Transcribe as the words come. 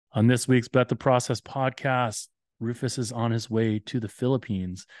On this week's Bet the Process podcast, Rufus is on his way to the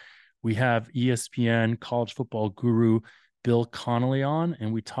Philippines. We have ESPN college football guru Bill Connelly on,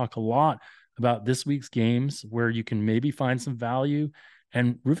 and we talk a lot about this week's games where you can maybe find some value.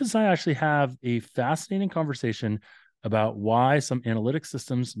 And Rufus and I actually have a fascinating conversation about why some analytic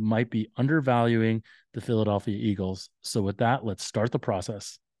systems might be undervaluing the Philadelphia Eagles. So with that, let's start the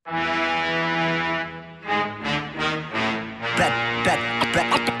process.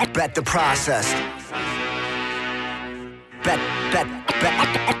 Bet the process.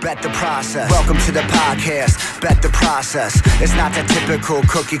 Bet the process. Welcome to the podcast. Bet the process. It's not that typical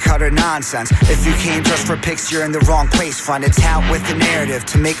cookie cutter nonsense. If you came just for picks, you're in the wrong place. Find a tout with the narrative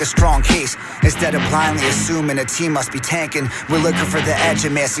to make a strong case. Instead of blindly assuming a team must be tanking, we're looking for the edge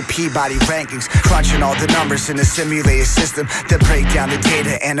in Massey Peabody rankings, crunching all the numbers in a simulated system that break down the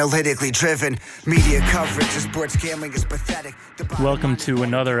data analytically driven. Media coverage of sports gambling is pathetic. Welcome to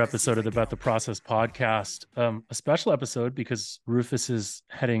another episode of the Bet the Process podcast. A special episode because Rufus is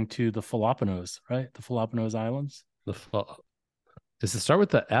heading to the Filipinos, right? The Filipinos Islands. Does it start with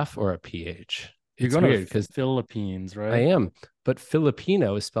the F or a PH? You're It's going weird to because Philippines, right? I am, but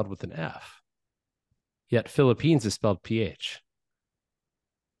Filipino is spelled with an F. Yet Philippines is spelled PH.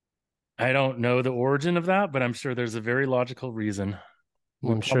 I don't know the origin of that, but I'm sure there's a very logical reason.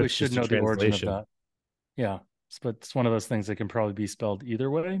 We I'm sure probably it's should just a know the origin of translation. that. Yeah, but it's one of those things that can probably be spelled either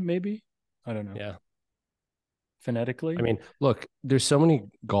way, maybe. I don't know. Yeah. Phonetically. I mean, look, there's so many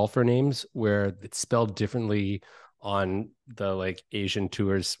golfer names where it's spelled differently on the Asian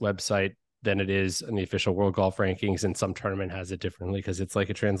Tours website than it is in the official World Golf Rankings, and some tournament has it differently because it's like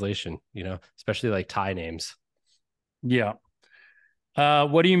a translation, especially like Thai names. Yeah.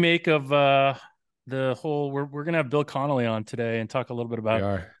 What do you make of the whole? We're gonna have Bill Connelly on today and talk a little bit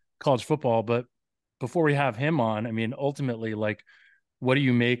about college football. But before we have him on, I mean, ultimately, what do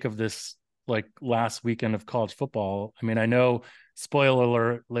you make of this last weekend of college football? I mean, I know,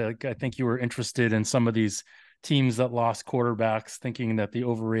 spoiler alert, I think you were interested in some of these teams that lost quarterbacks, thinking that the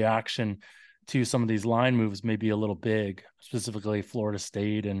overreaction to some of these line moves may be a little big, specifically Florida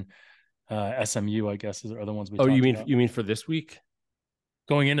State and SMU, I guess, are the ones we. Oh, talked you mean about. for this week?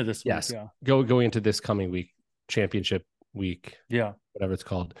 Going into this week, Yes. yeah. Going into this coming week, championship week, yeah, whatever it's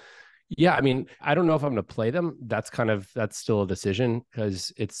called. Yeah, I mean, I don't know if I'm going to play them. That's still a decision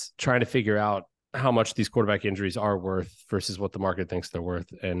because it's trying to figure out how much these quarterback injuries are worth versus what the market thinks they're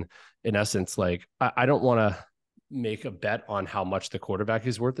worth. And in essence, I don't want to make a bet on how much the quarterback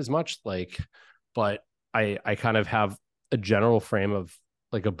is worth as much, but I kind of have a general frame of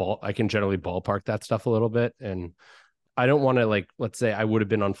a ball. I can generally ballpark that stuff a little bit. And I don't want to let's say I would have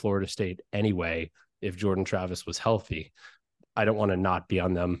been on Florida State anyway if Jordan Travis was healthy. I don't want to not be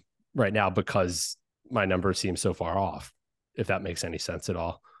on them right now because my numbers seem so far off, if that makes any sense at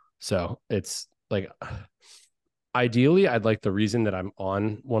all. So it's ideally, I'd like the reason that I'm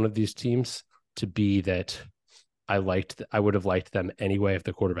on one of these teams to be that I would have liked them anyway. If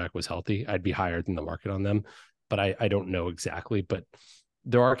the quarterback was healthy, I'd be higher than the market on them, but I don't know exactly. But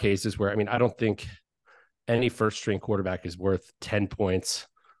there are cases where, I mean, I don't think any first string quarterback is worth 10 points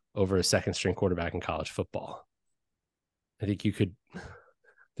over a second string quarterback in college football. I think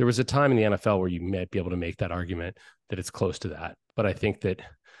there was a time in the NFL where you might be able to make that argument that it's close to that. But I think that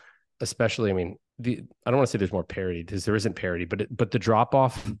especially, I mean, I don't want to say there's more parity because there isn't parity, but the drop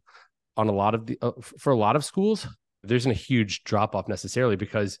off on a lot of for a lot of schools, there isn't a huge drop off necessarily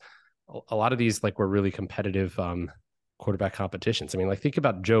because a lot of these were really competitive quarterback competitions. I mean, think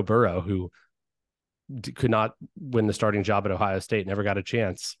about Joe Burrow, who could not win the starting job at Ohio State, never got a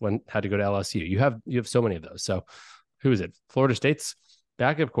chance, had to go to LSU. You have so many of those. So who is it? Florida State's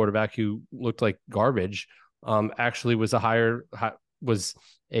backup quarterback who looked like garbage actually was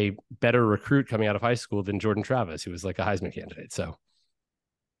a better recruit coming out of high school than Jordan Travis, who was like a Heisman candidate. So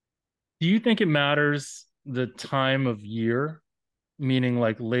do you think it matters the time of year, meaning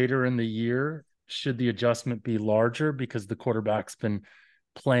later in the year, should the adjustment be larger because the quarterback's been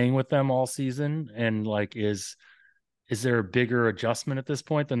playing with them all season, and is there a bigger adjustment at this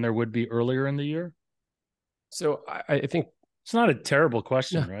point than there would be earlier in the year? So I think it's not a terrible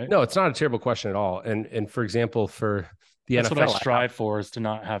question, right? No, it's not a terrible question at all. And for example, for the That's NFL, what I strive for, is to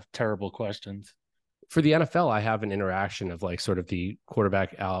not have terrible questions. For the NFL, I have an interaction of sort of the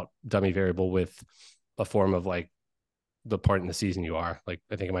quarterback out dummy variable with a form of the part in the season you are. I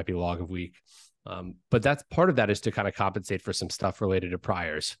think it might be log of week. But that's part of that is to kind of compensate for some stuff related to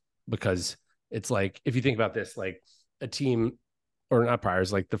priors, because it's if you think about this, a team or not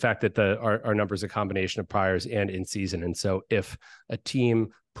priors, like the fact that our number is a combination of priors and in season. And so if a team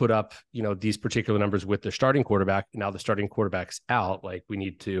put up, these particular numbers with their starting quarterback, now the starting quarterback's out, like we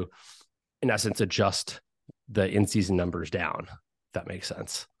need to, in essence, adjust the in-season numbers down, if that makes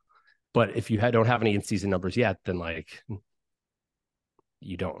sense. But if you don't have any in-season numbers yet, then like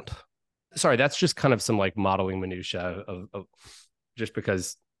you don't. Sorry, that's just kind of some like modeling minutia of just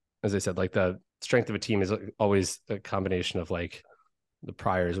because, as I said, like the strength of a team is always a combination of like the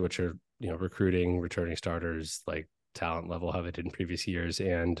priors, which are, recruiting, returning starters, like talent level, how they did in previous years,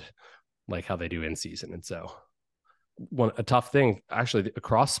 and like how they do in season. And so a tough thing actually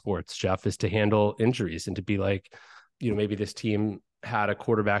across sports, Jeff, is to handle injuries and to be like, maybe this team had a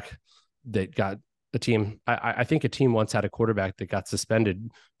quarterback that got a team. I think a team once had a quarterback that got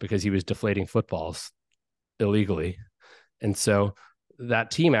suspended because he was deflating footballs illegally. And so that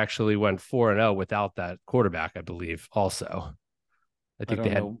team actually went 4-0 without that quarterback, I believe, also. I think they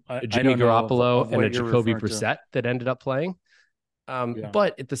had Jimmy Garoppolo and a Jacoby Brissett that ended up playing.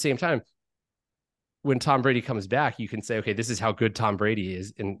 But at the same time, when Tom Brady comes back, you can say, okay, this is how good Tom Brady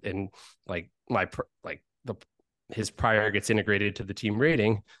is. And like his prior gets integrated to the team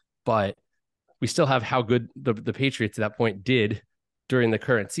rating, but we still have how good the Patriots at that point did during the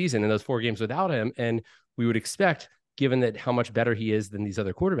current season in those 4 games without him. And we would expect, given that how much better he is than these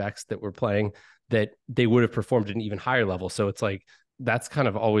other quarterbacks that were playing, that they would have performed at an even higher level. So it's like, that's kind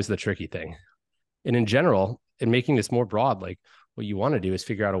of always the tricky thing. And in general, in making this more broad, like what you want to do is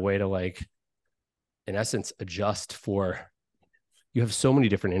figure out a way to like, in essence, adjust for, you have so many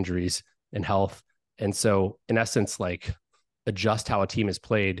different injuries and health. And so in essence, like adjust how a team is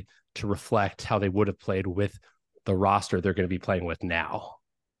played to reflect how they would have played with the roster they're going to be playing with now.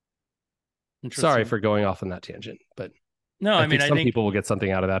 Sorry for going off on that tangent, but no, I think some people will get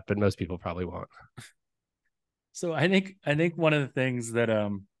something out of that, but most people probably won't. So I think one of the things that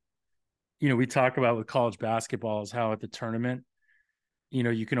we talk about with college basketball is how at the tournament,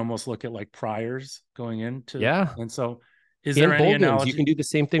 you can almost look at like priors going into. Yeah. And so is there any analogy? You can do the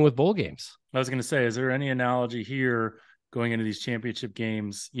same thing with bowl games. I was going to say, is there any analogy here going into these championship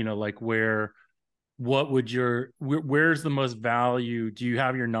games, like where's the most value? Do you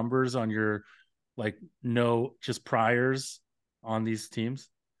have your numbers on your just priors on these teams?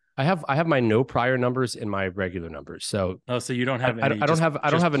 I have my no prior numbers and my regular numbers. So so you don't have any. I don't have a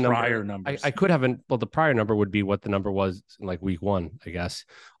prior number. Numbers. I could have the prior number would be what the number was in like week 1, I guess.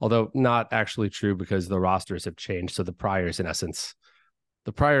 Although not actually true because the rosters have changed. So the priors, in essence,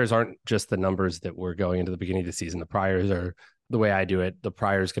 the priors aren't just the numbers that were going into the beginning of the season. The priors are, the way I do it, the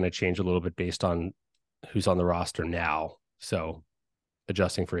prior is going to change a little bit based on who's on the roster now. So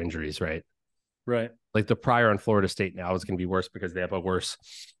adjusting for injuries, right? Right. Like the prior on Florida State now is going to be worse because they have a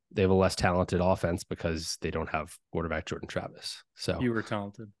less talented offense because they don't have quarterback Jordan Travis. So fewer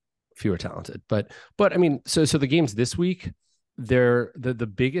talented. But I mean, so the games this week, they're the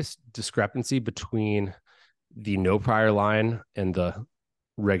biggest discrepancy between the no prior line and the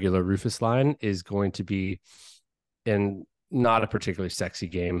regular Rufus line is going to be in not a particularly sexy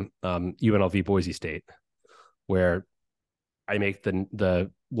game, UNLV Boise State, where I make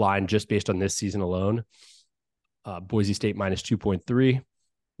the line just based on this season alone. Boise State minus 2.3,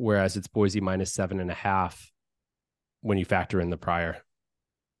 whereas it's Boise minus 7.5 when you factor in the prior.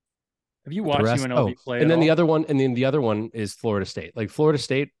 Have you watched UNLV play? And then the other one is Florida State. Like Florida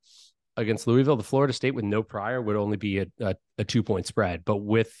State against Louisville, the Florida State with no prior would only be a 2-point spread, but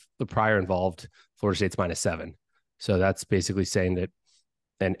with the prior involved, Florida State's minus 7. So that's basically saying that,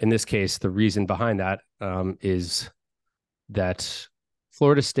 and in this case, the reason behind that is that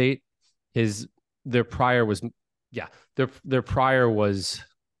Florida State their no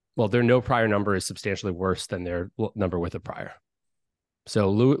prior number is substantially worse than their number with a prior. So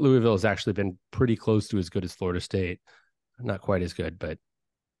Louisville has actually been pretty close to as good as Florida State. Not quite as good, but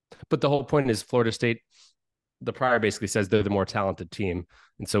the whole point is Florida State, the prior basically says they're the more talented team.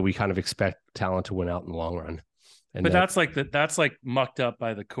 And so we kind of expect talent to win out in the long run. And but that's like mucked up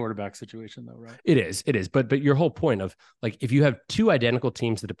by the quarterback situation though, right? It is. But your whole point of like, if you have 2 identical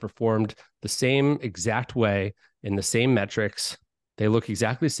teams that have performed the same exact way in the same metrics, they look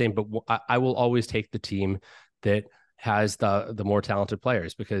exactly the same, but I will always take the team that has the more talented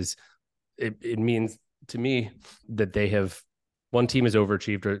players because it means to me that they have, one team has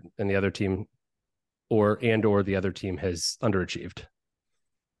overachieved and the other team or the other team has underachieved.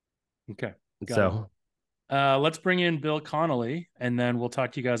 Okay. So let's bring in Bill Connelly and then we'll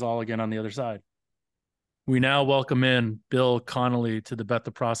talk to you guys all again on the other side. We now welcome in Bill Connelly to the Bet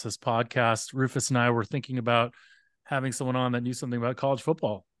the Process podcast. Rufus and I were thinking about having someone on that knew something about college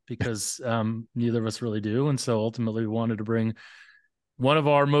football because neither of us really do. And so ultimately we wanted to bring one of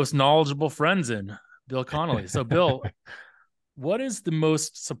our most knowledgeable friends in, Bill Connelly. So, Bill, what is the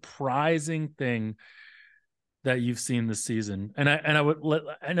most surprising thing that you've seen this season? And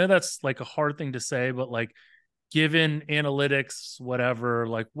I know that's like a hard thing to say, but like given analytics, whatever,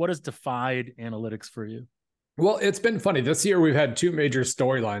 like what has defied analytics for you? Well, it's been funny. This year we've had two major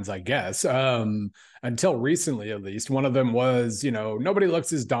storylines, I guess. Until recently, at least. One of them was, nobody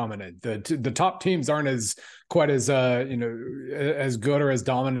looks as dominant. The top teams aren't as quite as as good or as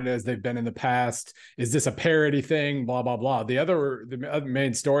dominant as they've been in the past. Is this a parity thing? Blah blah blah. The other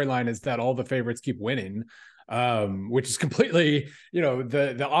main storyline is that all the favorites keep winning. Which is completely,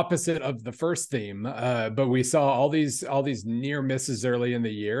 the opposite of the first theme. But we saw all these near misses early in the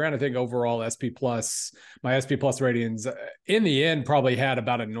year, and I think overall my SP Plus ratings in the end probably had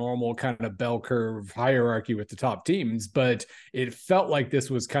about a normal kind of bell curve hierarchy with the top teams, but it felt like this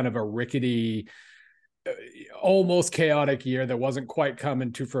was kind of a rickety, almost chaotic year that wasn't quite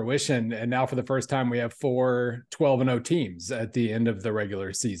coming to fruition. And now for the first time, we have 4 12-0 teams at the end of the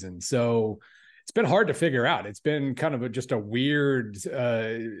regular season. So it's been hard to figure out. It's been kind of just a weird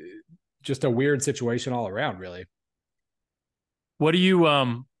situation all around, really. What do you,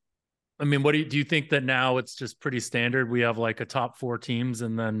 do you think that now it's just pretty standard? We have like a top 4 teams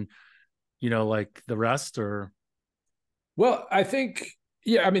and then, like the rest, or? Well, I think,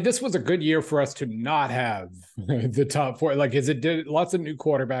 this was a good year for us to not have the top 4. Like, it did lots of new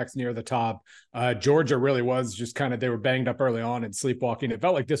quarterbacks near the top. Georgia really was just kind of, they were banged up early on and sleepwalking. It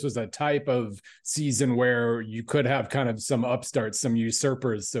felt like this was a type of season where you could have kind of some upstarts, some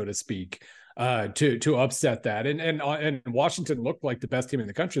usurpers, so to speak, to upset that. And Washington looked like the best team in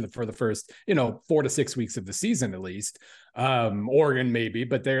the country for the first, 4 to 6 weeks of the season, at least. Oregon maybe,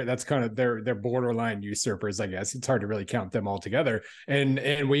 but that's kind of they're borderline usurpers, I guess. It's hard to really count them all together.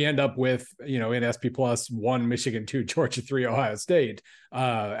 And we end up with, in SP Plus 1 Michigan, 2 Georgia, 3 Ohio State.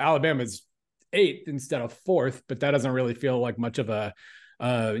 Alabama's 8th instead of 4th, but that doesn't really feel like much of a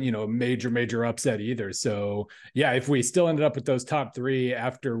major upset either. So yeah, if we still ended up with those top 3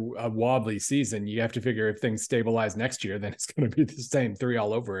 after a wobbly season, you have to figure if things stabilize next year, then it's going to be the same 3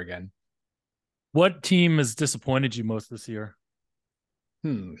 all over again. What team has disappointed you most this year?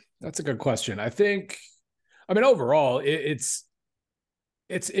 That's a good question. Overall, it's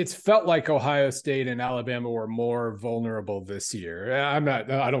felt like Ohio State and Alabama were more vulnerable this year. I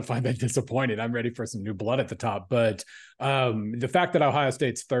don't find that disappointing. I'm ready for some new blood at the top, but the fact that Ohio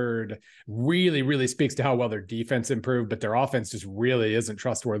State's 3rd really, really speaks to how well their defense improved, but their offense just really isn't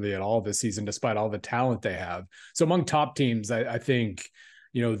trustworthy at all this season, despite all the talent they have. So among top teams, I think,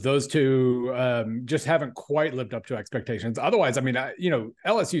 those two just haven't quite lived up to expectations. Otherwise,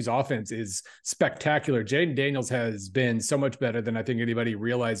 LSU's offense is spectacular. Jaden Daniels has been so much better than I think anybody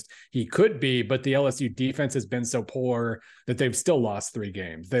realized he could be, but the LSU defense has been so poor that they've still lost 3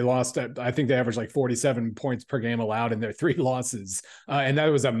 games. They lost, I think they averaged like 47 points per game allowed in their 3 losses. And that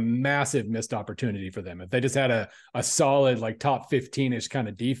was a massive missed opportunity for them. If they just had a solid, like top 15-ish kind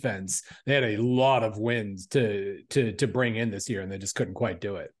of defense, they had a lot of wins to bring in this year, and they just couldn't quite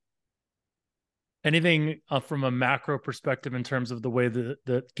do it. Anything from a macro perspective in terms of the way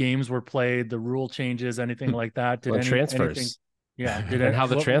the games were played, the rule changes, anything like that? Transfers. And how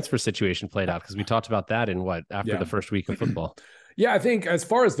the transfer situation played out, because we talked about that in after the first week of football. Yeah, I think as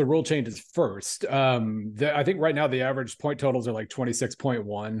far as the rule changes first, I think right now the average point totals are like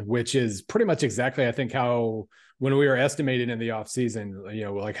 26.1, which is pretty much exactly, I think, how when we were estimating in the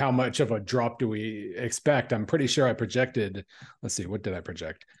offseason, like how much of a drop do we expect? I'm pretty sure I projected, let's see, what did I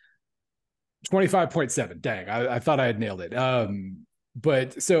project? 25.7. Dang, I thought I had nailed it.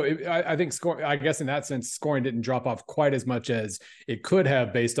 But so I think I guess in that sense, scoring didn't drop off quite as much as it could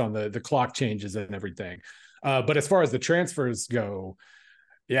have based on the clock changes and everything. But as far as the transfers go,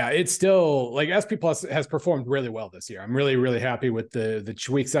 yeah, it's still like SP Plus has performed really well this year. I'm really, really happy with the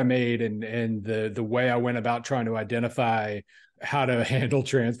tweaks I made and the way I went about trying to identify how to handle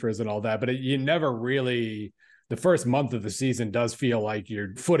transfers and all that. But you never really, the first month of the season does feel like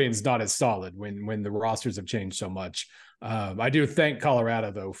your footing's not as solid when the rosters have changed so much. I do thank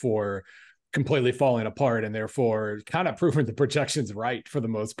Colorado, though, for completely falling apart and therefore kind of proving the projections right for the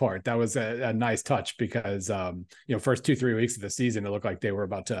most part. That was a nice touch because, first 2-3 weeks of the season, it looked like they were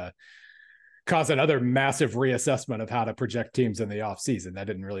about to cause another massive reassessment of how to project teams in the offseason. That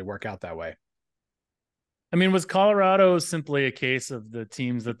didn't really work out that way. Was Colorado simply a case of the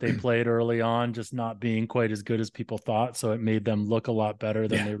teams that they played early on just not being quite as good as people thought, so it made them look a lot better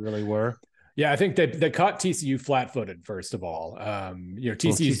than they really were? Yeah, I think they caught TCU flat-footed, first of all.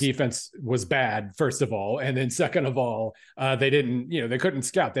 TCU's defense was bad, first of all. And then second of all, they couldn't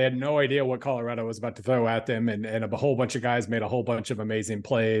scout. They had no idea what Colorado was about to throw at them. And a whole bunch of guys made a whole bunch of amazing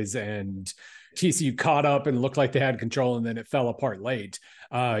plays. And TCU caught up and looked like they had control, and then it fell apart late.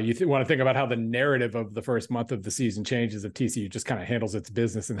 You want to think about how the narrative of the first month of the season changes if TCU just kind of handles its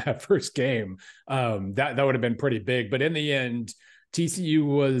business in that first game. That would have been pretty big. But in the end, TCU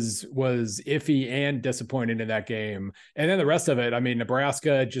was iffy and disappointed in that game. And then the rest of it, I mean,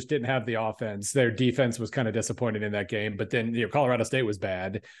 Nebraska just didn't have the offense. Their defense was kind of disappointed in that game, but then, Colorado State was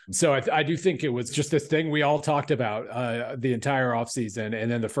bad. So I do think it was just this thing we all talked about the entire offseason.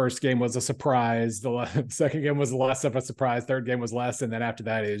 And then the first game was a surprise. The second game was less of a surprise. Third game was less. And then after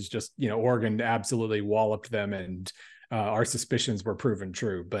that is just, Oregon absolutely walloped them, and our suspicions were proven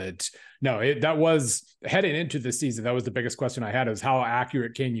true. But no, that was heading into the season. That was the biggest question I had, is how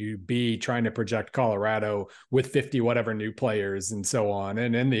accurate can you be trying to project Colorado with 50 whatever new players and so on.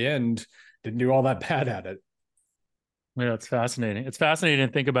 And in the end, didn't do all that bad at it. Yeah, it's fascinating. It's fascinating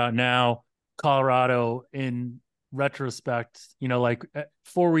to think about now Colorado in retrospect, like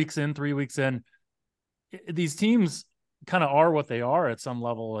 4 weeks in, 3 weeks in, these teams kind of are what they are at some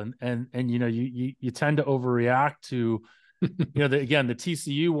level. And you tend to overreact to, again, the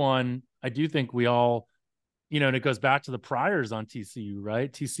TCU one. I do think we all, and it goes back to the priors on TCU,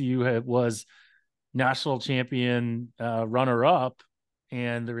 right? TCU was national champion runner up.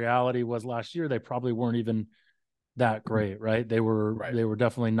 And the reality was last year, they probably weren't even that great, right? They were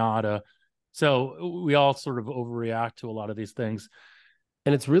definitely not so we all sort of overreact to a lot of these things.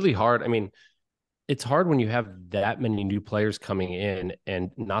 And it's really hard. I mean, it's hard when you have that many new players coming in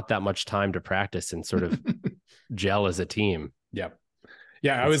and not that much time to practice and sort of gel as a team. Yeah.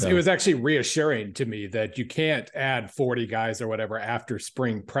 Yeah. It was actually reassuring to me that you can't add 40 guys or whatever after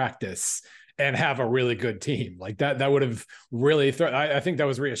spring practice and have a really good team like that. That would have really, I think that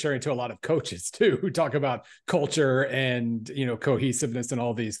was reassuring to a lot of coaches too, who talk about culture and, cohesiveness and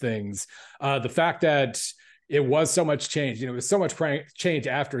all these things. The fact that it was so much change, it was so much change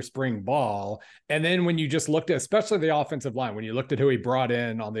after spring ball. And then when you just looked at, especially the offensive line, when you looked at who he brought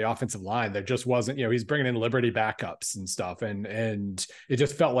in on the offensive line, there just wasn't, he's bringing in Liberty backups and stuff. And it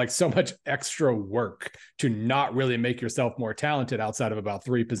just felt like so much extra work to not really make yourself more talented outside of about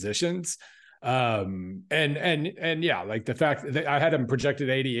 3 positions. And yeah, like the fact that I had them projected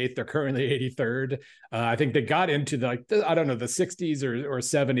 88th, they're currently 83rd. I think they got into the 60s or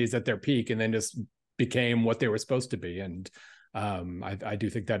 70s at their peak, and then just became what they were supposed to be. And I do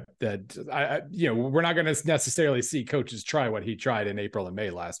think that we're not going to necessarily see coaches try what he tried in April and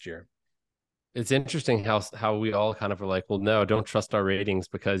May last year. It's interesting how we all kind of are like, well, no, don't trust our ratings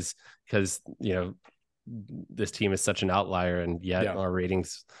because this team is such an outlier, and yet our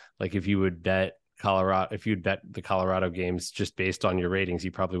ratings, like if you'd bet the Colorado games just based on your ratings,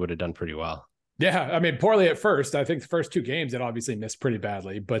 you probably would have done pretty well. Yeah, I mean, poorly at first. I think the first 2 games it obviously missed pretty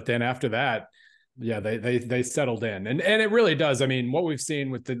badly, but then after that, yeah, they settled in, and it really does. I mean, what we've seen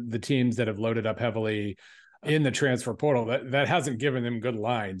with the teams that have loaded up heavily in the transfer portal, that hasn't given them good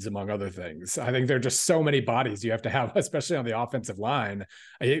lines, among other things. I think there are just so many bodies you have to have, especially on the offensive line.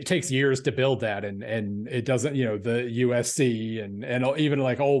 It takes years to build that, and it doesn't. The USC and even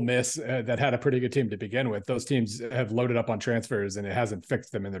like Ole Miss that had a pretty good team to begin with. Those teams have loaded up on transfers, and it hasn't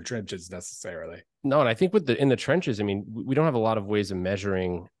fixed them in their trenches necessarily. No, and I think in the trenches, I mean, we don't have a lot of ways of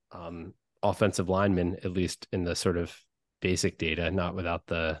measuring offensive linemen, at least in the sort of basic data, not without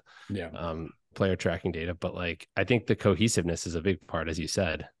the player tracking data. But like, I think the cohesiveness is a big part, as you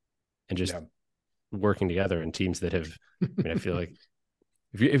said, and just working together in teams that have, I feel like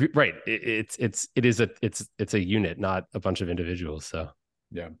if you right, it's a unit, not a bunch of individuals. So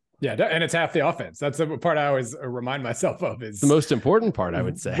yeah, and it's half the offense. That's the part I always remind myself of. Is the most important part, I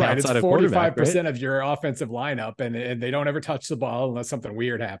would say. Right, it's 45% of your offensive lineup, and they don't ever touch the ball unless something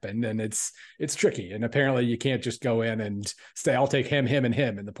weird happened, and it's tricky. And apparently, you can't just go in and say, "I'll take him, and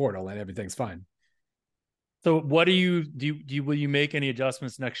him" in the portal, and everything's fine. So, what do you will you make any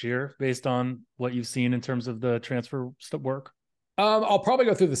adjustments next year based on what you've seen in terms of the transfer work? I'll probably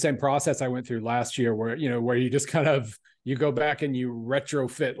go through the same process I went through last year, where you just kind of you go back and you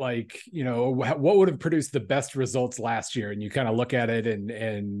retrofit, like, what would have produced the best results last year, and you kind of look at it,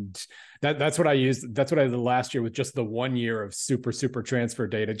 and that's what I used. That's what I did last year with just the 1 year of super transfer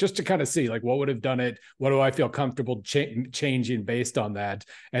data, just to kind of see like what would have done it. What do I feel comfortable changing based on that?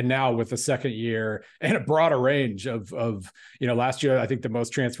 And now with the second year and a broader range of last year, I think the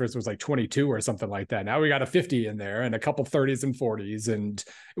most transfers was like 22 or something like that. Now we got a 50 in there and a couple 30s and 40s, and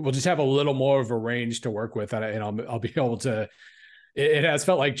we'll just have a little more of a range to work with, and I'll be able to it has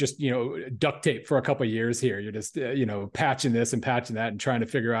felt like just, duct tape for a couple of years here. You're just, patching this and patching that and trying to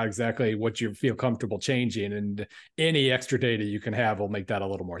figure out exactly what you feel comfortable changing. And any extra data you can have will make that a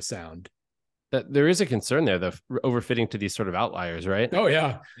little more sound. There is a concern there, the overfitting to these sort of outliers, right? Oh,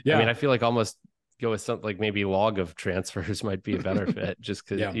 yeah. Yeah. I mean, I feel like almost go with something like maybe log of transfers might be a better fit, just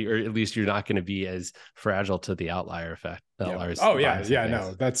because, or at least you're not going to be as fragile to the outlier effect. Yeah. Oh, yeah. Yeah.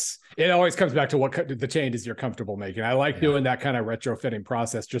 No, it always comes back to what the changes you're comfortable making. I like doing that kind of retrofitting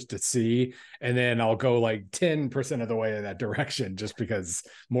process just to see, and then I'll go like 10% of the way in that direction, just because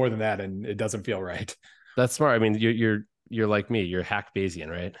more than that, and it doesn't feel right. That's smart. I mean, you're like me, you're hack Bayesian,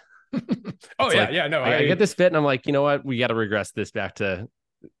 right? Oh, yeah. Like, yeah. No, I get this fit and I'm like, you know what? We got to regress this back to,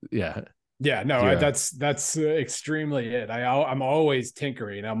 Yeah, no, that's extremely it. I'm always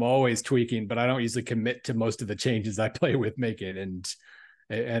tinkering, I'm always tweaking, but I don't usually commit to most of the changes I play with making.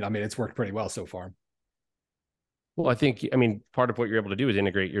 And I mean, it's worked pretty well so far. Well, I think, part of what you're able to do is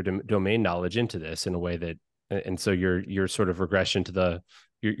integrate your domain knowledge into this in a way that, and so your sort of regression to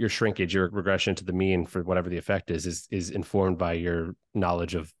your shrinkage, your regression to the mean for whatever the effect is informed by your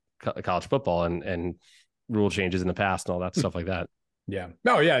knowledge of college football and rule changes in the past and all that stuff like that. Yeah.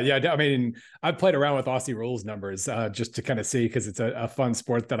 Oh, yeah. I mean, I've played around with Aussie rules numbers just to kind of see, because it's a fun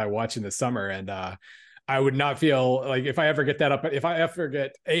sport that I watch in the summer. And I would not feel like if I ever get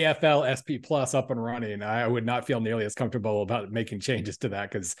AFL SP Plus up and running, I would not feel nearly as comfortable about making changes to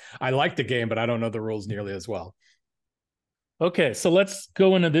that, because I like the game, but I don't know the rules nearly as well. Okay, so let's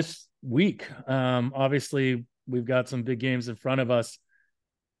go into this week. Obviously, we've got some big games in front of us.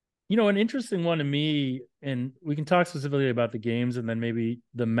 An interesting one to me, and we can talk specifically about the games and then maybe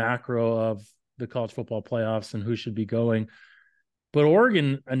the macro of the college football playoffs and who should be going. But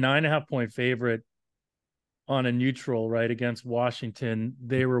Oregon, a 9.5 point favorite on a neutral, right, against Washington.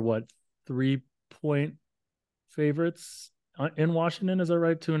 They were 3-point favorites in Washington? Is that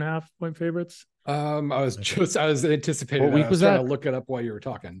right? 2.5 point favorites? I was anticipating. What week was trying that? to look it up while you were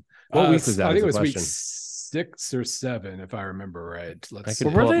talking. What week was that? I think it was week 6 or 7, if I remember right. I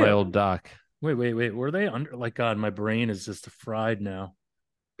can pull up my old doc. Wait. Were they under? Like, God, my brain is just fried now.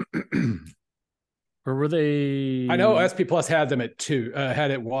 Or were they? I know SP Plus had them at 2.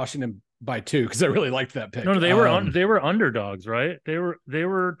 Had it Washington by 2, because I really liked that pick. No, they were underdogs, right? They were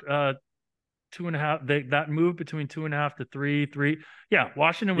 2.5. That moved between 2.5 to 3. Yeah,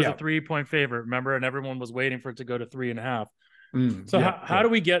 Washington was a 3-point favorite, remember, and everyone was waiting for it to go to 3.5. So how do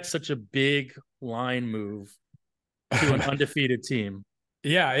we get such a big line move to an undefeated team?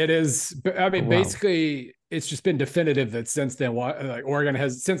 Yeah, it is. I mean, basically, it's just been definitive that since then, Oregon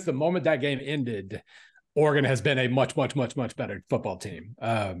has, since the moment that game ended, Oregon has been a much, much, much, much better football team.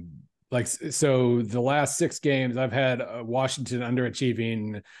 So the last 6 games, I've had Washington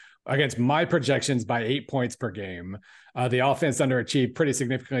underachieving against my projections by 8 points per game. The offense underachieved pretty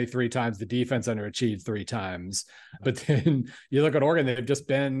significantly 3 times. The defense underachieved 3 times. But then you look at Oregon;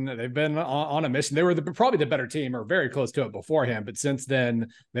 they've been on a mission. They were probably the better team, or very close to it beforehand. But since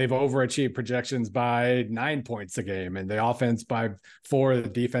then, they've overachieved projections by 9 points a game, and the offense by 4, the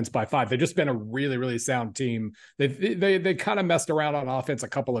defense by 5. They've just been a really, really sound team. They kind of messed around on offense a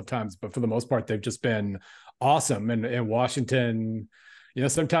couple of times, but for the most part, they've just been awesome. And Washington,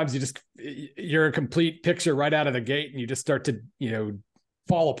 sometimes you're a complete picture right out of the gate, and you just start to,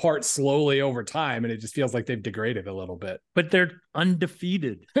 fall apart slowly over time. And it just feels like they've degraded a little bit. But they're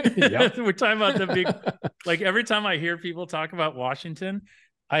undefeated. We're talking about the big, like, every time I hear people talk about Washington,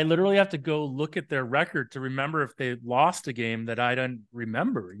 I literally have to go look at their record to remember if they lost a game that I don't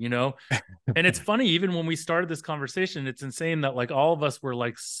remember, And it's funny, even when we started this conversation, it's insane that like all of us were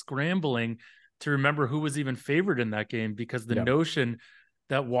like scrambling to remember who was even favored in that game, because the notion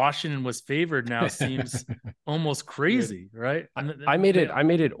that Washington was favored now seems almost crazy, right? I made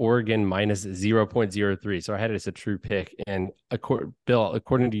it Oregon minus 0.03. So I had it as a true pick. And Bill,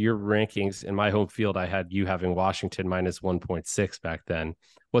 according to your rankings in my home field, I had you having Washington minus 1.6 back then.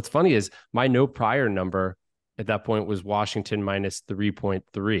 What's funny is my no prior number at that point was Washington minus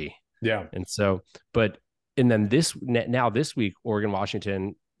 3.3. Yeah. And so, and then this week, Oregon,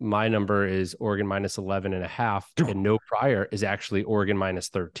 Washington, my number is Oregon minus 11.5, and no prior is actually Oregon minus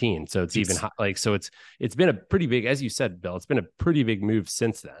 13. So it's even so it's been a pretty big, as you said, Bill, it's been a pretty big move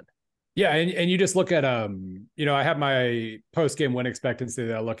since then. Yeah. And you just look at, I have my post-game win expectancy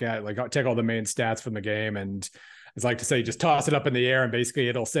that I look at, like, I'll take all the main stats from the game. And It's like to say, just toss it up in the air and basically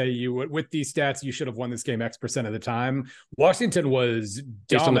it'll say you, with these stats, you should have won this game X% of the time. Washington was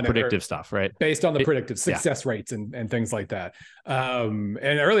based on the predictive stuff, right? Based on the predictive success rates and things like that. And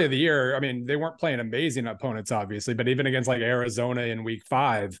earlier in the year, I mean, they weren't playing amazing opponents, obviously, but even against like Arizona in week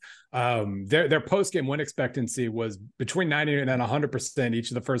 5, their post-game win expectancy was between 90 and 100%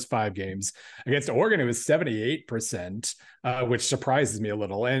 each of the first 5 games. Against Oregon, it was 78%, which surprises me a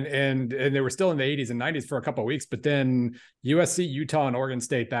little. And they were still in the 80s and 90s for a couple of weeks, but then USC, Utah, and Oregon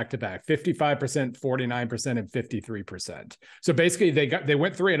State back-to-back, 55%, 49%, and 53%. So basically they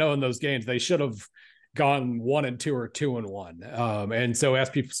went 3-0 in those games. They should have gone 1-2 or 2-1. And so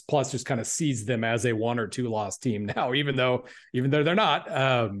SP Plus just kind of sees them as a 1 or 2 loss team now, even though they're not.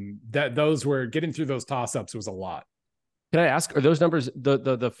 That those were getting through those toss-ups was a lot. Can I ask, are those numbers, the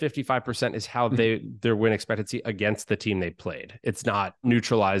 55% is how their win expectancy against the team they played? It's not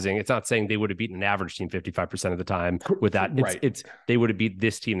neutralizing. It's not saying they would have beaten an average team 55% of the time with that. It's they would have beat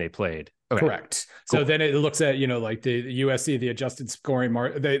this team they played. Okay. Correct. Cool. So then it looks at, like the USC, the adjusted scoring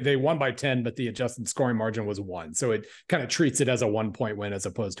margin, they won by 10, but the adjusted scoring margin was 1. So it kind of treats it as a 1-point win as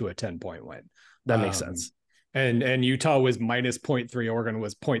opposed to a 10-point win. That makes sense. And Utah was minus 0.3. Oregon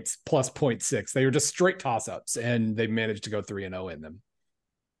was plus 0.6. They were just straight toss-ups, and they managed to go 3-0 in them.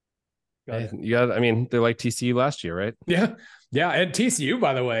 Yeah, I mean, they're like TCU last year, right? Yeah. And TCU,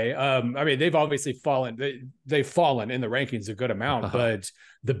 by the way, I mean, they've obviously fallen. They've fallen in the rankings a good amount, but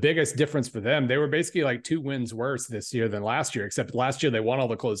the biggest difference for them, they were basically like 2 wins worse this year than last year, except last year they won all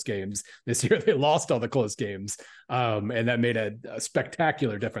the close games. This year they lost all the close games, and that made a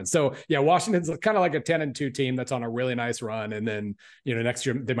spectacular difference. So yeah, Washington's kind of like a 10-2 team that's on a really nice run, and then next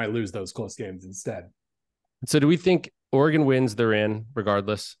year they might lose those close games instead. So do we think Oregon wins, they're in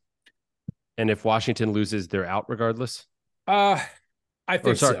regardless? And if Washington loses, they're out regardless? I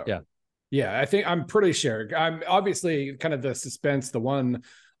think so. Yeah, I'm pretty sure. I'm obviously kind of the suspense, the one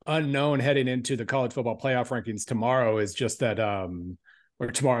unknown heading into the college football playoff rankings tomorrow is just that, or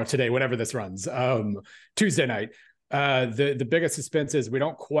tomorrow, today, whenever this runs, Tuesday night. The biggest suspense is we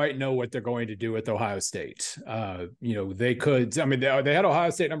don't quite know what they're going to do with Ohio State. They could, I mean, they had Ohio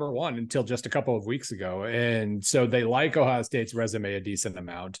State number 1 until just a couple of weeks ago. And so they like Ohio State's resume a decent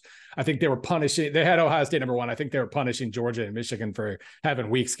amount. I think they had Ohio State number 1. I think they were punishing Georgia and Michigan for having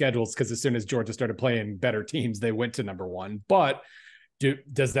weak schedules, because as soon as Georgia started playing better teams, they went to number 1. But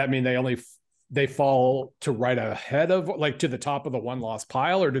does that mean they fall to right ahead of, like, to the top of the 1-loss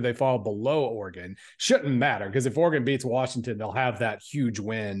pile, or do they fall below Oregon? Shouldn't matter, because if Oregon beats Washington, they'll have that huge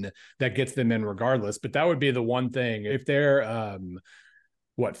win that gets them in regardless. But that would be the one thing. If they're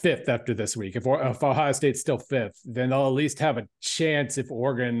 5th after this week, if Ohio State's still 5th, then they'll at least have a chance. If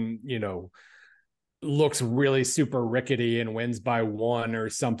Oregon looks really super rickety and wins by 1 or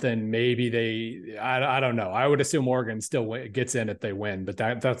something, maybe I don't know. I would assume Oregon still gets in if they win, but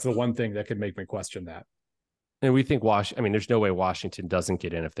that's the one thing that could make me question that. And we think there's no way Washington doesn't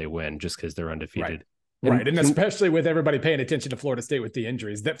get in if they win, just because they're undefeated. Right. And especially with everybody paying attention to Florida State with the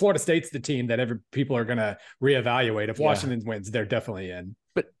injuries, that Florida State's the team that people are going to reevaluate. If Washington wins, they're definitely in.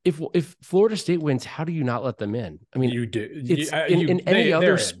 But if Florida State wins, how do you not let them in? I mean, you do. In any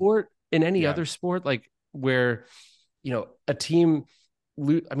other sport, like where, a team,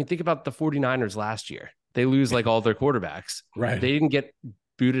 think about the 49ers last year. They lose like all their quarterbacks. Right. They didn't get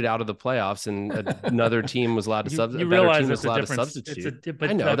booted out of the playoffs, and another team was allowed to substitute. You realize there's a difference.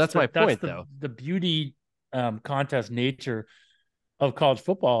 I know that's my point, though. The beauty contest nature of college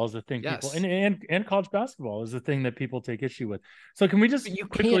football is the thing people and college basketball is the thing that people take issue with. So can we just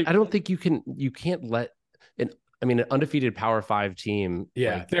quickly? I don't think you can't let an undefeated Power 5 team.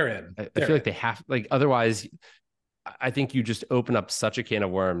 Yeah, they're in. I feel like they have, otherwise I think you just open up such a can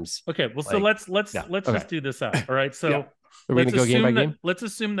of worms. Okay, well, so let's just do this out. All right, so. Yeah. Are we going to go game by game? Let's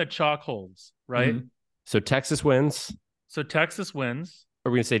assume that chalk holds, right? Mm-hmm. So Texas wins. Are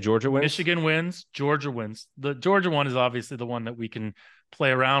we going to say Georgia wins? Michigan wins. Georgia wins. The Georgia one is obviously the one that we can play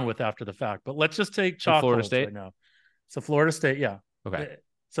around with after the fact. But let's just take chalk Florida holds State right now. So Florida State, yeah. Okay.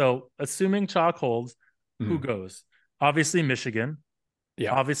 So assuming chalk holds, who goes? Obviously Michigan.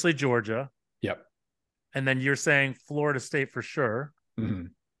 Yeah. Obviously Georgia. Yep. And then you're saying Florida State for sure. Mm-hmm.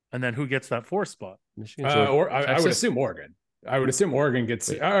 And then who gets that 4th spot? Michigan, I would assume Oregon. I would assume Oregon gets.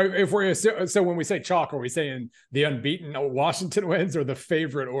 So when we say chalk, are we saying the unbeaten Washington wins or the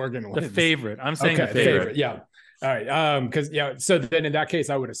favorite Oregon wins? The favorite. I'm saying the favorite. Yeah. All right. Because so then in that case,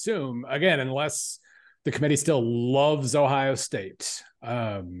 I would assume, again, unless the committee still loves Ohio State,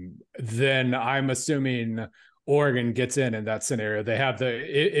 then I'm assuming Oregon gets in that scenario. They have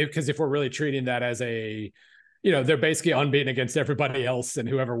because if we're really treating that as a they're basically unbeaten against everybody else, and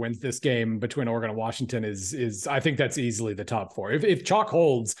whoever wins this game between Oregon and Washington is I think that's easily the top four. If chalk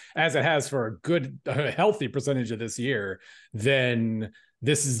holds as it has for a good, healthy percentage of this year, then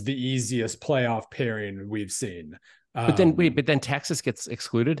this is the easiest playoff pairing we've seen. But then Texas gets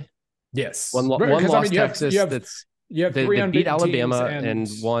excluded. Yes, one loss Texas. You have three unbeaten beat Alabama and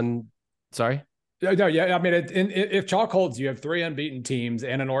one. Sorry. No, yeah. I mean, if chalk holds, you have three unbeaten teams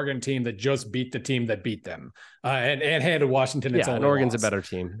and an Oregon team that just beat the team that beat them, and handed Washington. And Oregon's a better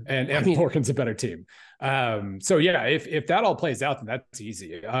team, and Oregon's a better team. So yeah, if that all plays out, then that's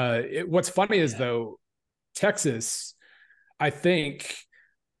easy. What's funny is though, Texas, I think,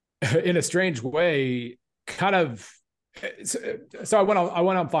 in a strange way, kind of. So I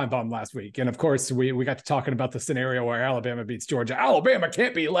went on Fine Bum last week, and of course we got to talking about the scenario where Alabama beats Georgia. Alabama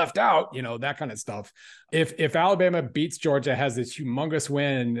can't be left out, that kind of stuff. If Alabama beats Georgia, has this humongous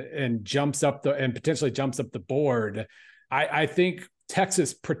win and potentially jumps up the board, I think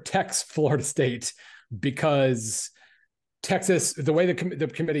Texas protects Florida State, because Texas, the way the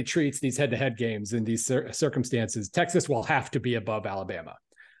committee treats these head-to-head games in these circumstances, Texas will have to be above Alabama,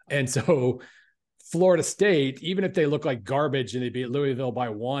 and so Florida State, even if they look like garbage and they beat Louisville by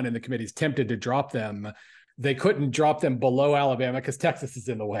 1 and the committee's tempted to drop them, they couldn't drop them below Alabama because Texas is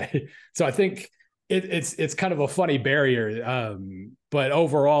in the way. So I think it's kind of a funny barrier. But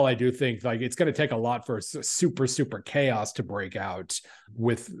overall, I do think like it's going to take a lot for super, super chaos to break out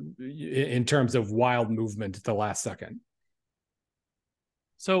in terms of wild movement at the last second.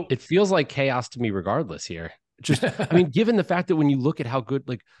 So it feels like chaos to me regardless here. Just, I mean, given the fact that when you look at how good,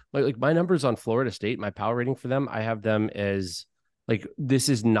 like my numbers on Florida State, my power rating for them, I have them as like, this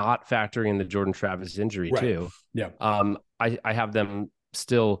is not factoring in the Jordan Travis injury too. Yeah. I have them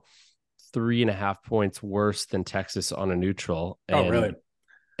still 3.5 points worse than Texas on a neutral. Oh, really?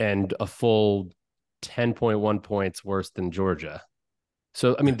 And a full 10.1 points worse than Georgia.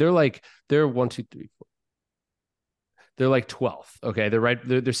 So, I mean, they're 1, 2, 3, 4. They're like 12th. Okay. They're right.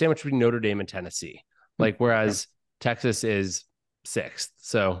 They're sandwiched between Notre Dame and Tennessee. Like, whereas Texas is 6th.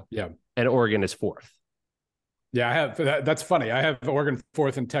 So, yeah. And Oregon is 4th. Yeah, I have that's funny. I have Oregon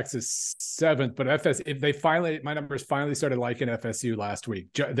 4th and Texas 7th, but my numbers finally started liking FSU last week.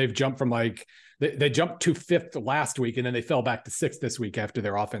 They've jumped from they jumped to 5th last week, and then they fell back to 6th this week after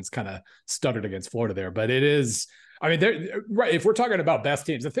their offense kind of stuttered against Florida there. But it is, I mean, they're right. If we're talking about best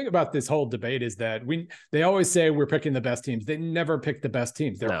teams, the thing about this whole debate is that they always say we're picking the best teams. They never pick the best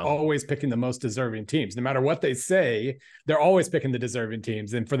teams. They're always picking the most deserving teams. No matter what they say, they're always picking the deserving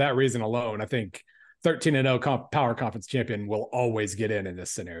teams. And for that reason alone, I think 13-0 power conference champion will always get in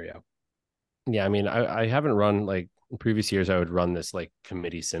this scenario. Yeah. I mean, I haven't run, like in previous years, I would run this like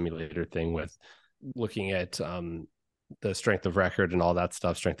committee simulator thing with looking at the strength of record and all that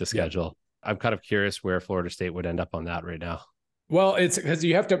stuff, strength of schedule. Yeah. I'm kind of curious where Florida State would end up on that right now. Well, it's because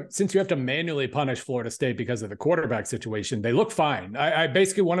you have to manually punish Florida State because of the quarterback situation. They look fine. I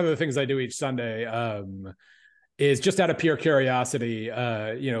basically, one of the things I do each Sunday is just out of pure curiosity.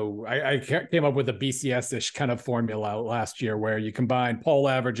 I came up with a BCS-ish kind of formula last year where you combine poll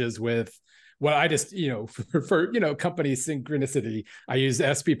averages with what I just, for company synchronicity, I use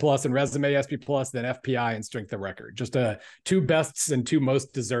SP plus and resume SP plus, then FPI and strength of record, just two bests and two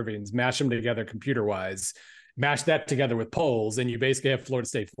most deservings, mash them together computer wise, mash that together with polls, and you basically have Florida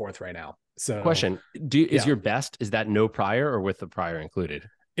State 4th right now. So question, is your best, is that no prior or with the prior included?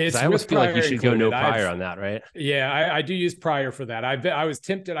 It's I almost feel like you should included. go no prior on that, right? Yeah, I do use prior for that. I was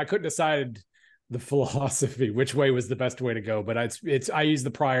tempted. I couldn't decide the philosophy, which way was the best way to go, but I use the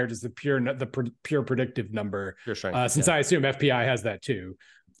prior as the pure predictive number, since I assume FPI has that too.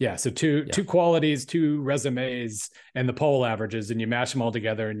 Yeah, so two qualities, 2 resumes, and the poll averages, and you mash them all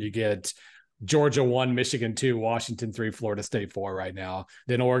together, and you get Georgia 1, Michigan 2, Washington 3, Florida State 4 right now.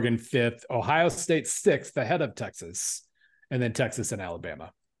 Then Oregon 5th, Ohio State 6th, ahead of Texas, and then Texas and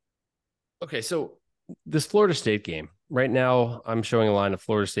Alabama. Okay, so this Florida State game right now, I'm showing a line of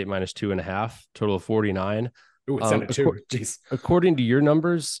Florida State -2.5, total of 49. Ooh, it's at 2. Jeez. According to your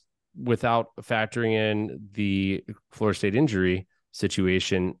numbers, without factoring in the Florida State injury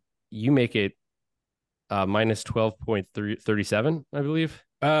situation, you make it -12.37, I believe.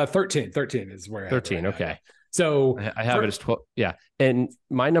 13 is where 13. Okay. Now. So I have it as 12. Yeah. And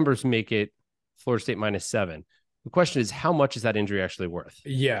my numbers make it Florida State -7. The question is, how much is that injury actually worth?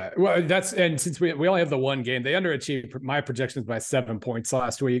 Yeah, well, and since we only have the one game, they underachieved my projections by 7 points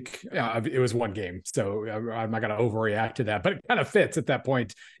last week. It was one game, so I'm not going to overreact to that, but it kind of fits at that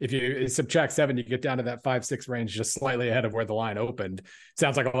point. If you subtract 7, you get down to that 5-6 range, just slightly ahead of where the line opened.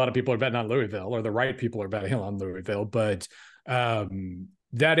 Sounds like a lot of people are betting on Louisville, or the right people are betting on Louisville, but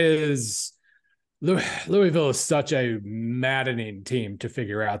that is Louisville is such a maddening team to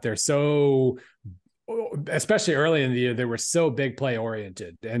figure out. They're so, especially early in the year, they were so big play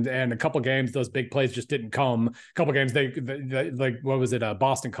oriented, and a couple games those big plays just didn't come. A couple games they like, what was it,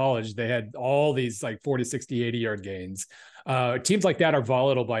 Boston College, they had all these like 40, 60, 80 yard gains. Teams like that are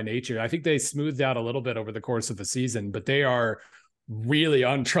volatile by nature. I think they smoothed out a little bit over the course of the season, but they are really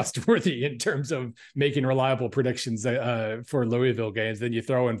untrustworthy in terms of making reliable predictions for Louisville games. Then you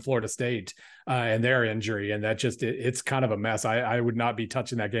throw in Florida State and their injury, and that just it's kind of a mess. I would not be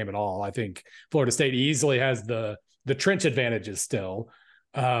touching that game at all. I think Florida State easily has the trench advantages still.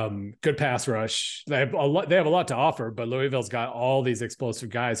 Good pass rush. They have a lot to offer, but Louisville's got all these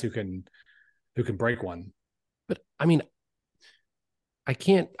explosive guys who can break one. But I mean, I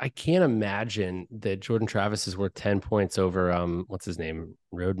can't imagine that Jordan Travis is worth 10 points over what's his name,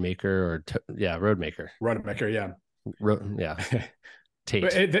 Roadmaker Roadmaker.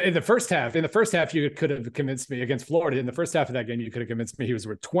 Tate. In the first half, you could have convinced me against Florida. In the first half of that game, you could have convinced me he was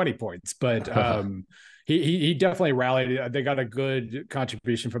worth 20 points. But he definitely rallied. They got a good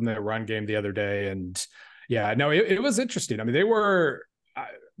contribution from the run game the other day, and yeah, no, it was interesting. I mean, they were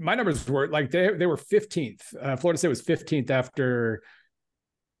my numbers were like they were 15th. Florida State was 15th after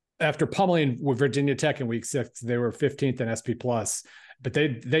pummeling with Virginia Tech in week 6. They were 15th in SP plus, but they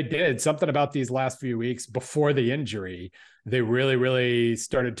did something about these last few weeks before the injury. They really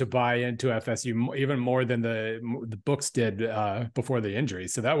started to buy into FSU even more than the books did before the injury.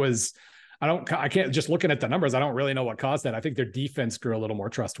 So that was, I can't, just looking at the numbers, I don't really know what caused that. I think their defense grew a little more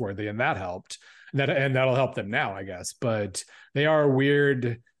trustworthy, and that helped. And that'll help them now, I guess. But they are a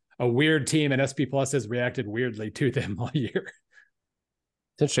weird team, and SP plus has reacted weirdly to them all year.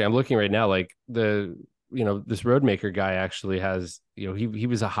 It's interesting. I'm looking right now, like this Roadmaker guy actually has, he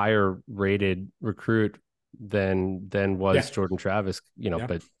was a higher rated recruit than was Jordan Travis,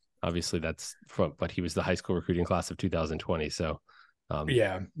 but obviously that's but he was the high school recruiting class of 2020. So no,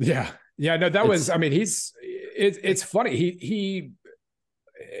 that was, I mean, it's funny. He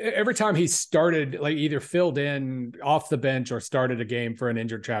every time he started, like either filled in off the bench or started a game for an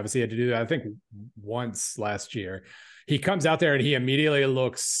injured Travis, he had to do that, I think once last year. He comes out there and he immediately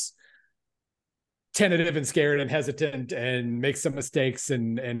looks tentative and scared and hesitant and makes some mistakes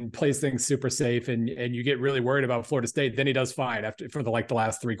and plays things super safe. And you get really worried about Florida State. Then he does fine for the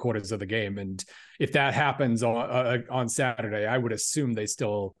last 3 quarters of the game. And if that happens on Saturday, I would assume they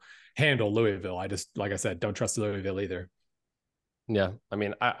still handle Louisville. I just, like I said, don't trust Louisville either. Yeah. I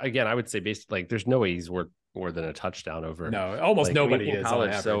mean, I would say basically, there's no way he's worth more than a touchdown over. No, almost nobody is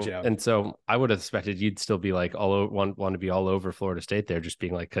college, on average. So I would have expected you'd still be like want to be all over Florida State there, just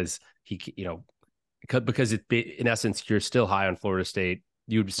being like, because in essence, you're still high on Florida State.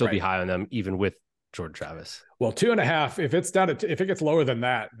 You'd still be high on them even with Jordan Travis. Well, 2.5. If it gets lower than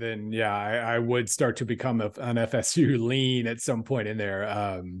that, then yeah, I would start to become an FSU lean at some point in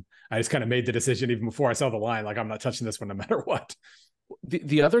there. I just kind of made the decision even before I saw the line, like I'm not touching this one no matter what.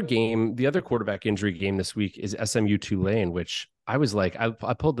 The other quarterback injury game this week is SMU Tulane, which I was like,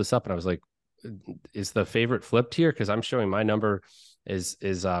 I pulled this up and I was like, is the favorite flipped here? Because I'm showing my number is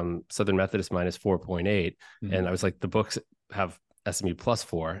Southern Methodist minus 4.8. Mm-hmm. And I was like, the books have SMU plus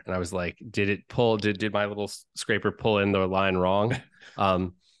 4. And I was like, did my little scraper pull in the line wrong?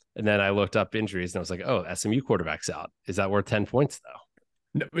 And then I looked up injuries and I was like, oh, SMU quarterback's out. Is that worth 10 points though?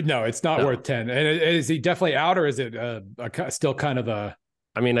 No, it's not worth 10. And is he definitely out, or is it still kind of a?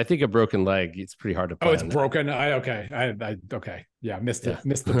 I mean, I think a broken leg. It's pretty hard to play. Oh, it's broken. Okay. Yeah, missed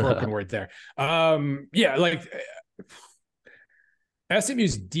the broken word there.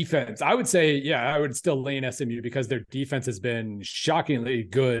 SMU's defense, I would say, I would still lean SMU because their defense has been shockingly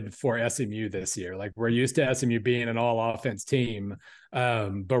good for SMU this year. Like, we're used to SMU being an all offense team,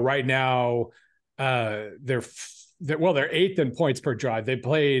 but right now they're 8th in points per drive. They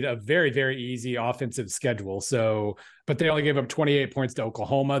played a very, very easy offensive schedule. But they only gave up 28 points to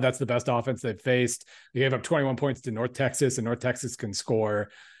Oklahoma. That's the best offense they've faced. They gave up 21 points to North Texas, and North Texas can score.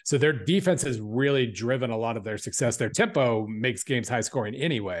 So their defense has really driven a lot of their success. Their tempo makes games high scoring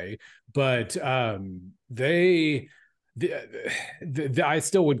anyway, but I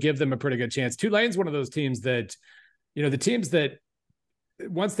still would give them a pretty good chance. Tulane's one of those teams that, the teams that,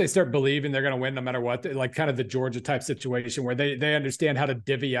 once they start believing they're going to win no matter what, like kind of the Georgia type situation where they understand how to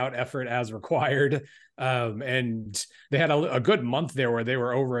divvy out effort as required. And they had a good month there where they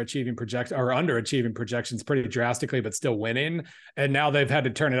were underachieving projections pretty drastically, but still winning. And now they've had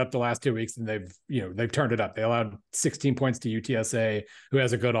to turn it up the last 2 weeks, and they've turned it up. They allowed 16 points to UTSA, who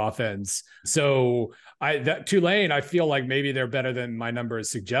has a good offense. So Tulane, I feel like maybe they're better than my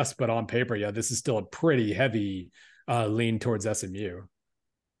numbers suggest, but on paper, this is still a pretty heavy lean towards SMU.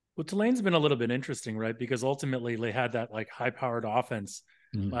 Well, Tulane's been a little bit interesting, right? Because ultimately they had that like high-powered offense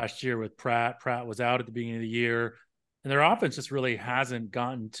last year with Pratt. Pratt was out at the beginning of the year, and their offense just really hasn't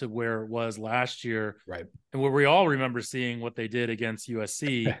gotten to where it was last year. Right. And where we all remember seeing what they did against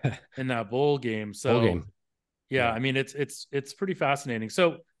USC in that bowl game. So yeah, I mean, it's pretty fascinating.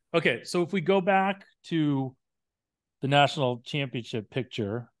 So, okay. So if we go back to the national championship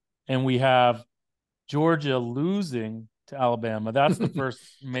picture and we have Georgia losing to Alabama, that's the first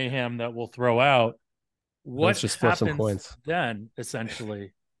mayhem that we'll throw out. What just flip some coins then,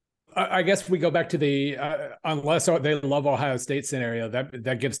 essentially? I guess we go back to the unless they love Ohio State scenario,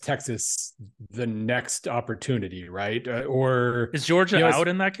 that gives Texas the next opportunity, right? Or is Georgia out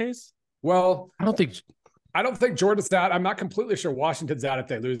in that case? Well, I don't think Georgia's out. I'm not completely sure Washington's out if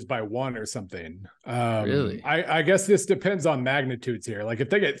they lose by 1 or something. Really? I guess this depends on magnitudes here. Like if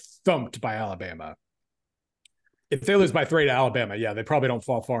they get thumped by Alabama, if they lose by 3 to Alabama, yeah, they probably don't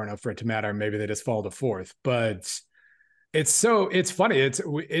fall far enough for it to matter. Maybe they just fall to 4th. But it's funny.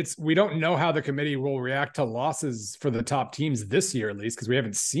 We don't know how the committee will react to losses for the top teams this year, at least, because we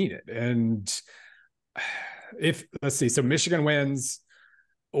haven't seen it. And let's see, so Michigan wins,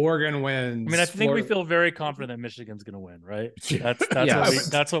 Oregon wins. I mean, I think we feel very confident that Michigan's going to win, right?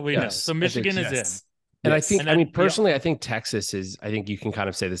 That's what we know. So Michigan is in. And I think, personally, I think Texas is, I think you can kind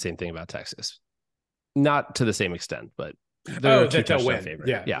of say the same thing about Texas. Not to the same extent, but they're two touchdown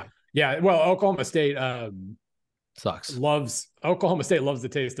favorite. Yeah. Well, Oklahoma State sucks. Oklahoma State loves the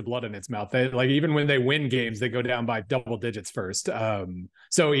taste of blood in its mouth. They like, even when they win games, they go down by double digits first.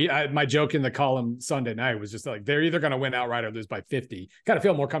 So my joke in the column Sunday night was just like, they're either going to win outright or lose by 50. Kind of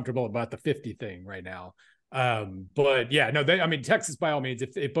feel more comfortable about the 50 thing right now. But yeah, no, Texas, by all means,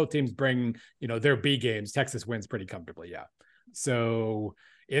 if both teams bring, their B games, Texas wins pretty comfortably. Yeah. So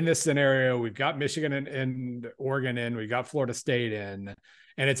in this scenario, we've got Michigan and Oregon in, we've got Florida State in,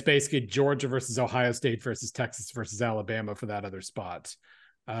 and it's basically Georgia versus Ohio State versus Texas versus Alabama for that other spot.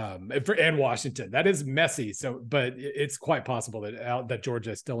 And Washington. That is messy. So, but it's quite possible that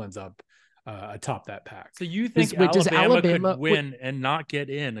Georgia still ends up atop that pack. So you think Alabama could win and not get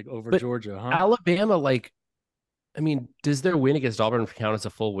in over Georgia, huh? Alabama, does their win against Auburn count as a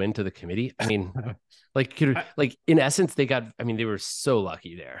full win to the committee? I mean, in essence, they were so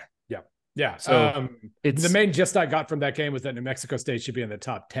lucky there. Yeah. So the main gist I got from that game was that New Mexico State should be in the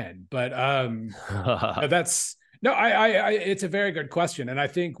top 10, but it's a very good question. And I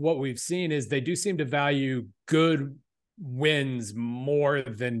think what we've seen is they do seem to value good wins more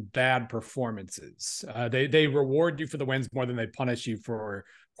than bad performances. They reward you for the wins more than they punish you for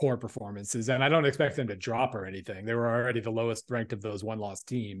poor performances. And I don't expect them to drop or anything. They were already the lowest ranked of those 1-loss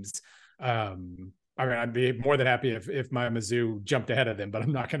teams. I'd be more than happy if my Mizzou jumped ahead of them, but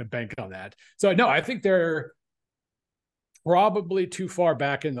I'm not going to bank on that. So no, I think they're probably too far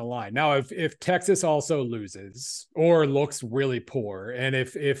back in the line. Now, if Texas also loses or looks really poor, and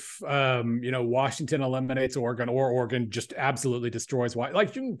if Washington eliminates Oregon or Oregon just absolutely destroys, you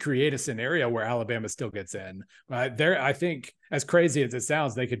can create a scenario where Alabama still gets in. I think, as crazy as it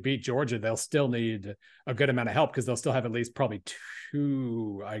sounds, they could beat Georgia. They'll still need a good amount of help because they'll still have at least probably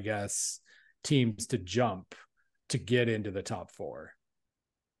 2, I guess, teams to jump to get into the top 4.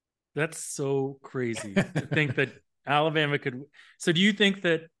 That's so crazy to think that Alabama could. So do you think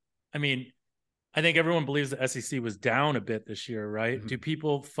that, I think everyone believes the SEC was down a bit this year, right? Mm-hmm. Do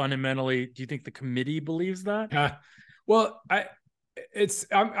people fundamentally, do you think the committee believes that?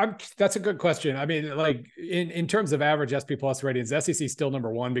 That's a good question. In terms of average SP plus ratings, the SEC is still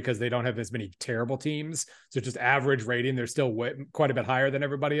number 1 because they don't have as many terrible teams. So just average rating, they're still quite a bit higher than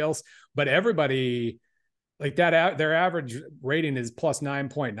everybody else. But everybody their average rating is plus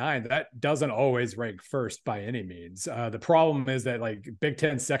 9.9. That doesn't always rank first by any means. The problem is that Big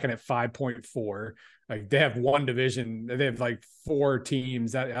Ten second at 5.4. They have one division. They have 4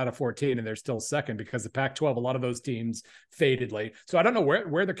 teams out of 14, and they're still second because the Pac-12, a lot of those teams faded late. So I don't know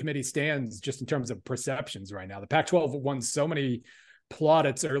where the committee stands just in terms of perceptions right now. The Pac-12 won so many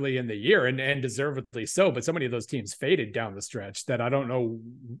plaudits early in the year, and deservedly so, but so many of those teams faded down the stretch that I don't know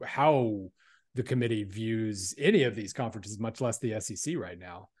how the committee views any of these conferences, much less the SEC right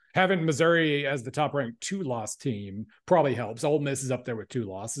now. Having Missouri as the top ranked 2-loss team probably helps. Ole Miss is up there with 2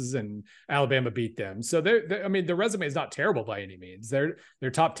 losses, and Alabama beat them. So the resume is not terrible by any means. They're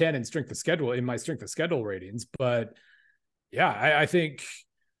top 10 in strength of schedule, in my strength of schedule ratings. But yeah, I think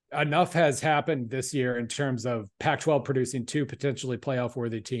enough has happened this year in terms of Pac-12 producing 2 potentially playoff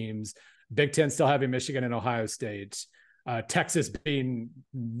worthy teams, Big Ten still having Michigan and Ohio State. Texas being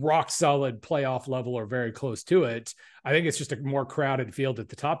rock solid playoff level or very close to it. I think it's just a more crowded field at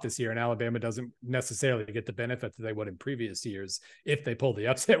the top this year, and Alabama doesn't necessarily get the benefit that they would in previous years if they pull the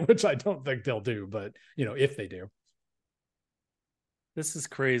upset, which I don't think they'll do, but if they do. This is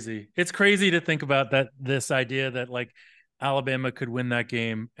crazy. It's crazy to think about that, this idea that like Alabama could win that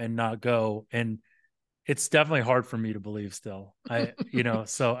game and not go. And it's definitely hard for me to believe still.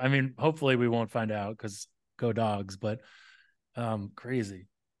 So I mean, hopefully we won't find out because go Dogs, but crazy.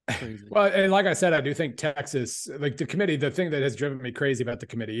 Well, and like I said, I do think Texas, like the committee, the thing that has driven me crazy about the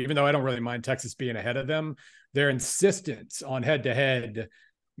committee, even though I don't really mind Texas being ahead of them, their insistence on head to head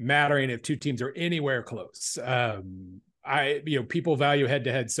mattering if two teams are anywhere close. People value head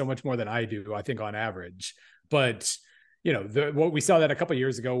to head so much more than I do, I think, on average. But what we saw that a couple of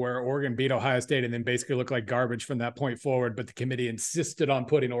years ago where Oregon beat Ohio State and then basically looked like garbage from that point forward, but the committee insisted on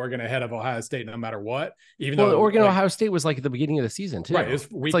putting Oregon ahead of Ohio State no matter what. Even though Oregon Ohio State was like at the beginning of the season too. Right. It's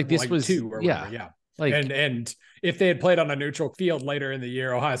like this was 2 or whatever. Yeah. Like, and if they had played on a neutral field later in the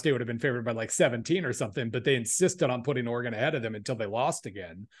year, Ohio State would have been favored by like 17 or something, but they insisted on putting Oregon ahead of them until they lost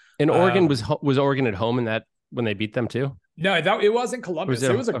again. And Oregon was Oregon at home in that when they beat them too? No, it wasn't Columbus.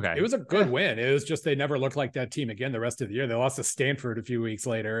 It was a good win. It was just they never looked like that team again the rest of the year. They lost to Stanford a few weeks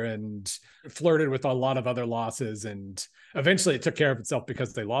later and flirted with a lot of other losses. And eventually it took care of itself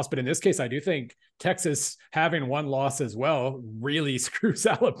because they lost. But in this case, I do think Texas having one loss as well really screws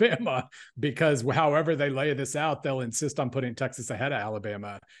Alabama because however they lay this out, they'll insist on putting Texas ahead of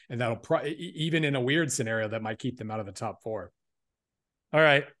Alabama. And that'll even in a weird scenario that might keep them out of the top 4. All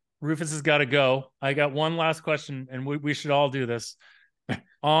right. Rufus has got to go. I got one last question, and we should all do this.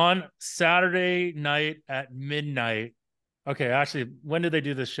 On Saturday night at midnight. Okay, actually, when did they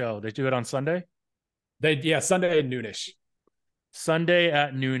do this show? They do it on Sunday? Sunday at noonish. Sunday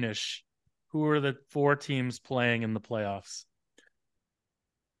at noonish. Who are the 4 teams playing in the playoffs?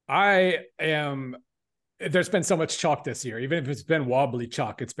 There's been so much chalk this year. Even if it's been wobbly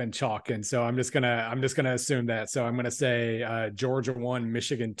chalk, it's been chalk. And so I'm just gonna assume that. So I'm gonna say Georgia 1,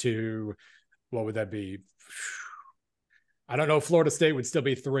 Michigan 2. What would that be? I don't know if Florida State would still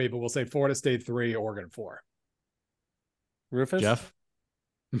be 3, but we'll say Florida State 3, Oregon 4. Rufus? Jeff?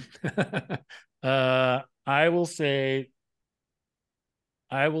 I will say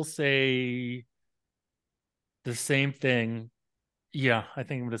the same thing. Yeah, I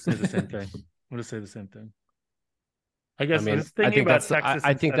think I'm going to say the same thing. I'm going to say the same thing. I guess I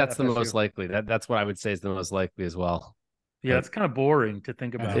think that's the most likely. That's what I would say is the most likely as well. Yeah, it's kind of boring to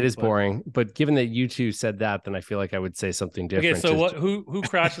think about. It is boring, but given that you two said that, then I feel like I would say something different. Okay, so who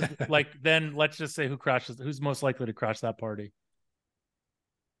crashes? Then let's just say who crashes. Who's most likely to crash that party?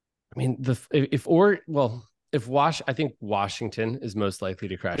 I mean, I think Washington is most likely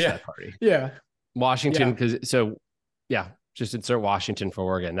to crash that party. Yeah, Washington, just insert Washington for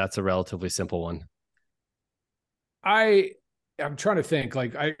Oregon. That's a relatively simple one. I'm trying to think.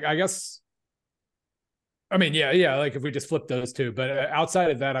 Like, I guess. I mean, yeah. Like if we just flip those two, but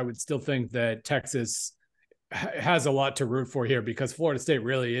outside of that, I would still think that Texas has a lot to root for here because Florida State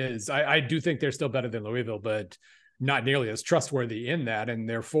really is. I do think they're still better than Louisville, but not nearly as trustworthy in that, and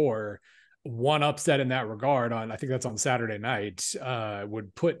therefore one upset in that regard I think that's on Saturday night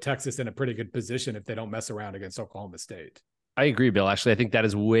would put Texas in a pretty good position if they don't mess around against Oklahoma State. I agree, Bill. Actually, I think that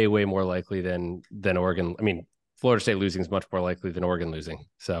is way, way more likely than Oregon. I mean, Florida State losing is much more likely than Oregon losing.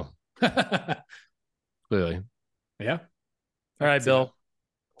 So clearly. Yeah. All right, Bill.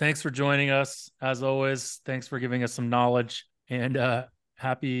 Thanks for joining us. As always, thanks for giving us some knowledge and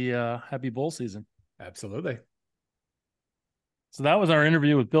happy bowl season. Absolutely. So that was our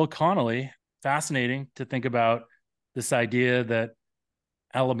interview with Bill Connelly. Fascinating to think about this idea that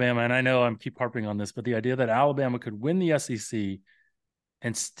Alabama, and I know I keep harping on this, but the idea that Alabama could win the SEC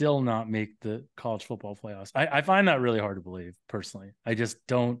and still not make the college football playoffs. I find that really hard to believe personally. I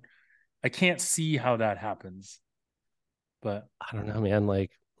can't see how that happens, but I don't know, man.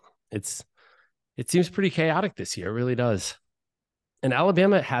 Like it seems pretty chaotic this year. It really does. And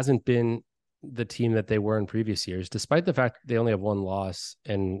Alabama hasn't been the team that they were in previous years, despite the fact they only have one loss.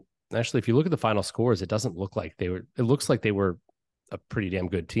 And actually, if you look at the final scores, it doesn't look like they were, it looks like they were a pretty damn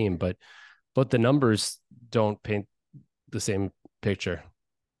good team, but the numbers don't paint the same picture.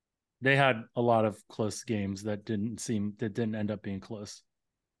 They had a lot of close games that didn't end up being close.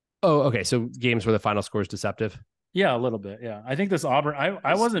 Oh, okay. So games where the final score is deceptive. Yeah, a little bit. Yeah. I think this Auburn,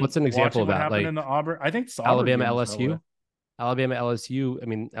 I wasn't. What's an example of that? Like in the Auburn, I think Alabama LSU. Alabama LSU. I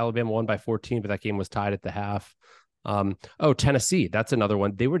mean, Alabama won by 14, but that game was tied at the half. Tennessee. That's another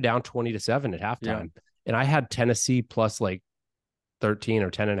one. They were down 20-7 at halftime. Yeah. And I had Tennessee plus like 13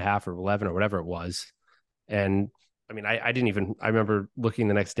 or 10.5 or 11 or whatever it was. And I mean, I didn't even, I remember looking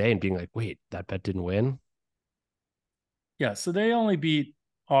the next day and being like, wait, that bet didn't win. Yeah. So they only beat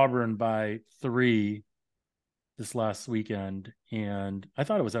Auburn by 3 this last weekend. And I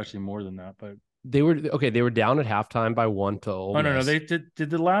thought it was actually more than that, but they were okay. They were down at halftime by 1 to Ole Miss. No. They did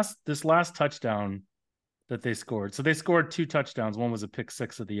this last touchdown that they scored. So they scored 2 touchdowns. One was a pick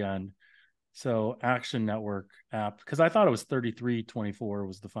 6 at the end. So Action Network app, because I thought it was 33-24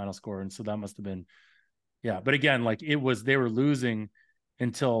 was the final score. And so that must have been, yeah. But again, like they were losing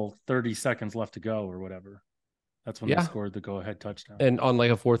until 30 seconds left to go or whatever. That's when they scored the go-ahead touchdown. And on like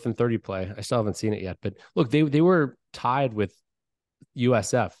a 4th and 30 play. I still haven't seen it yet. But look, they were tied with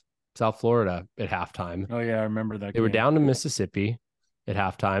USF, South Florida, at halftime. Oh, yeah, I remember that. They were down to Mississippi at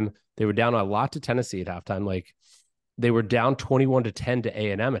halftime. They were down a lot to Tennessee at halftime. Like they were down 21-10 to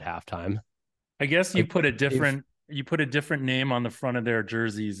A&M at halftime. I guess you put a different name on the front of their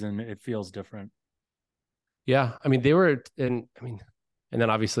jerseys and it feels different. Yeah. I mean, and then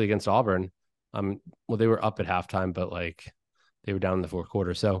obviously against Auburn, well, they were up at halftime, but like they were down in the 4th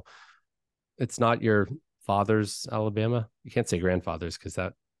quarter. So it's not your father's Alabama. You can't say grandfather's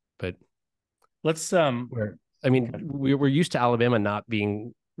but let's, we're used to Alabama not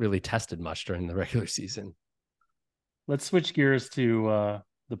being really tested much during the regular season. Let's switch gears to,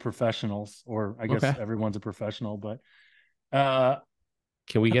 the professionals, or I guess everyone's a professional, but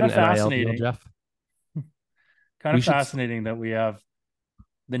can we get an NIL deal, Jeff? Kind of fascinating that we have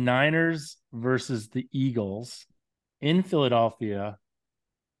the Niners versus the Eagles in Philadelphia.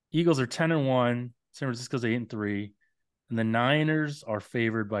 Eagles are 10-1, San Francisco's 8-3, and the Niners are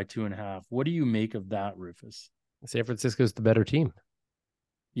favored by 2.5. What do you make of that, Rufus? San Francisco's the better team.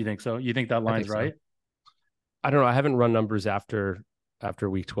 You think so? You think that line's right? I don't know. I haven't run numbers after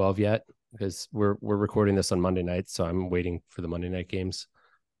week 12 yet because we're recording this on Monday night. So I'm waiting for the Monday night games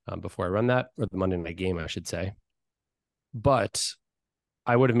before I run that, or the Monday night game, I should say. But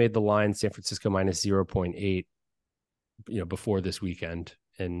I would have made the line San Francisco minus 0.8, before this weekend.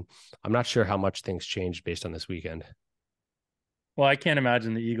 And I'm not sure how much things changed based on this weekend. Well, I can't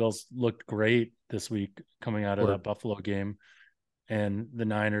imagine the Eagles looked great this week coming out of that Buffalo game. And the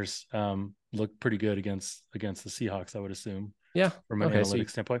Niners looked pretty good against the Seahawks, I would assume. Yeah. From an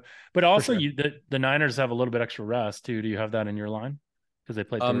analytics standpoint. But also the Niners have a little bit extra rest too. Do you have that in your line? Because they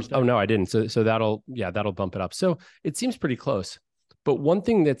played Thursday. Oh no, I didn't. So that'll bump it up. So it seems pretty close. But one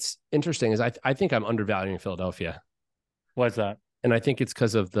thing that's interesting is I think I'm undervaluing Philadelphia. Why is that? And I think it's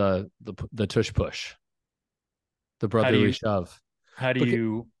because of the tush push, the brotherly shove. How do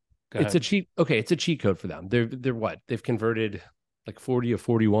you? It's a cheat code for them. They're what? They've converted like 40 of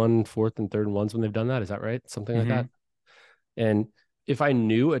 41 4th and 3rd and 1s when they've done that. Is that right? Something like that. And if I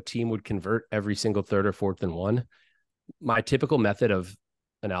knew a team would convert every single 3rd or 4th and 1, my typical method of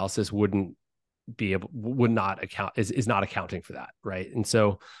analysis is not accounting for that. Right. And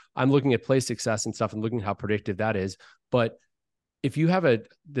so I'm looking at play success and stuff and looking at how predictive that is. But if you have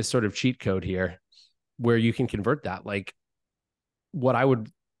this sort of cheat code here where you can convert that, like what I would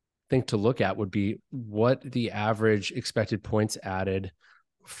think to look at would be what the average expected points added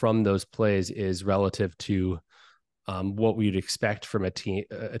from those plays is relative to what we'd expect from a team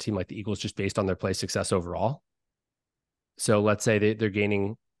like the Eagles, just based on their play success overall. So let's say they're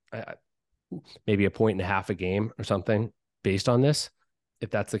gaining maybe 1.5 a game or something based on this. If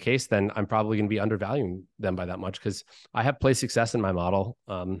that's the case, then I'm probably going to be undervaluing them by that much because I have play success in my model.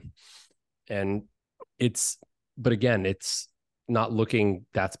 And it's not looking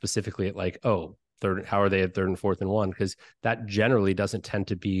that specifically at like, how are they at 3rd and 4th and 1? Because that generally doesn't tend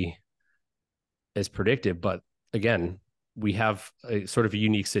to be as predictive. But again, we have a sort of a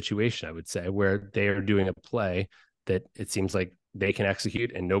unique situation, I would say, where they are doing a play that it seems like they can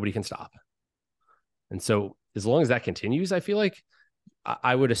execute and nobody can stop. And so as long as that continues, I feel like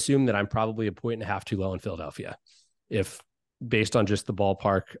I would assume that I'm probably 1.5 too low in Philadelphia, if based on just the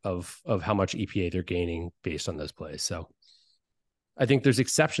ballpark of how much EPA they're gaining based on those plays. So I think there's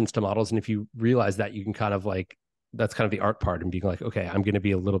exceptions to models. And if you realize that, you can kind of like, that's kind of the art part and being like, okay, I'm going to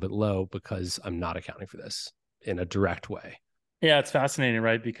be a little bit low because I'm not accounting for this in a direct way. Yeah, it's fascinating,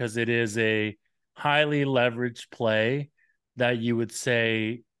 right? Because it is a highly leveraged play that you would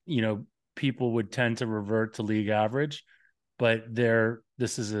say, people would tend to revert to league average, but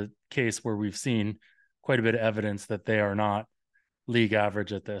this is a case where we've seen quite a bit of evidence that they are not league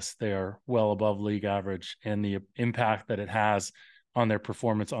average at this. They are well above league average, and the impact that it has on their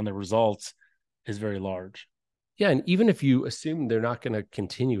performance, on their results, is very large. Yeah, and even if you assume they're not going to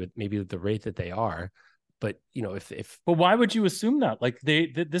continue at maybe at the rate that they are, but but why would you assume that? Like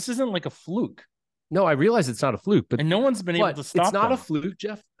this isn't like a fluke. No, I realize it's not a fluke, but no one's been able to stop. It's not a fluke,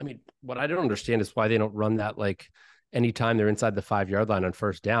 Jeff. I mean, what I don't understand is why they don't run that like anytime they're inside the 5-yard line on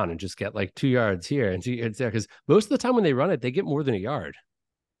first down and just get like 2 yards here and 2 yards there. Because most of the time when they run it, they get more than a yard.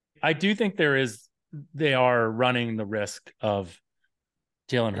 I do think they are running the risk of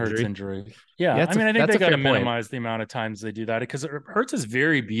Jalen Hurts injury. Yeah. I mean, I think they got to minimize the amount of times they do that, because Hurts is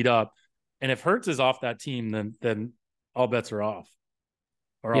very beat up. And if Hurts is off that team, then all bets are off,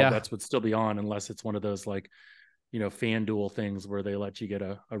 or all bets would still be on, unless it's one of those like, FanDuel things where they let you get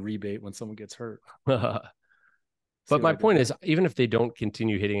a rebate when someone gets hurt. But my point is, even if they don't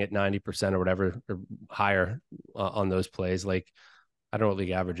continue hitting at 90% or whatever, or higher on those plays, like I don't know what league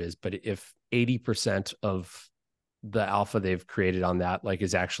average is, but if 80% of the alpha they've created on that, like,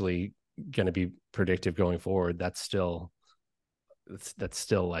 is actually going to be predictive going forward, that's still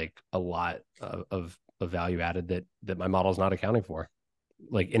like a lot of value added that my model is not accounting for,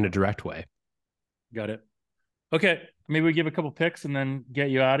 like in a direct way. Got it. Okay. Maybe we give a couple picks and then get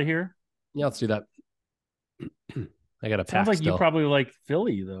you out of here. Yeah, let's do that. I got a pack. Sounds like still. You probably like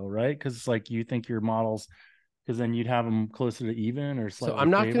Philly though, right? Because like you think your models, because then you'd have them closer to even or slightly. So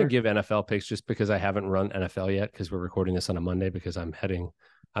I'm not going to give favored. NFL picks just because I haven't run NFL yet, because we're recording this on a Monday, because I'm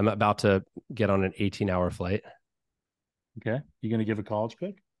about to get on an 18-hour flight. Okay. You going to give a college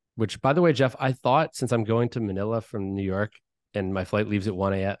pick? Which, by the way, Jeff, I thought, since I'm going to Manila from New York and my flight leaves at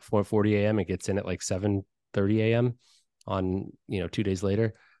 4:40 a.m. and gets in at like 7:30 a.m. on, 2 days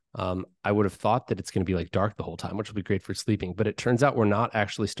later, I would have thought that it's going to be like dark the whole time, which will be great for sleeping. But it turns out we're not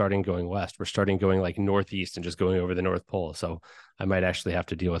actually starting going west. We're starting going like northeast and just going over the North Pole. So I might actually have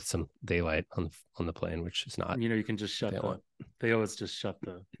to deal with some daylight on the plane, which is not. You can just shut they always just shut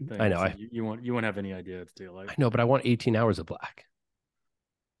the thing. I know. So you won't have any idea it's daylight. I know, but I want 18 hours of black.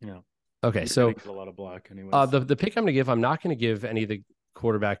 Okay, so a lot of black anyway. The pick I'm going to give, I'm not going to give any of the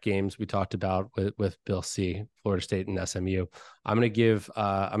quarterback games we talked about with Bill C, Florida State and SMU. I'm going to give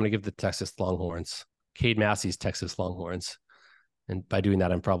the Texas Longhorns, Cade Massey's Texas Longhorns. And by doing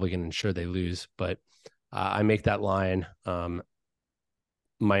that, I'm probably going to ensure they lose, but I make that line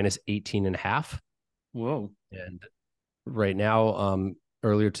minus 18.5. Whoa. And right now,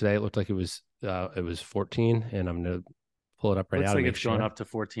 earlier today, it looked like it was 14, and I'm going to pull it up right now. Looks like it's going up to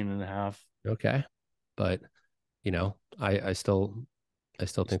 14.5. Okay. But I still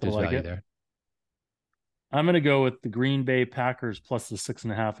think there's value there. I'm going to go with the Green Bay Packers plus the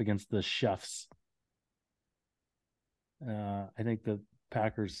 6.5 against the Chiefs. I think the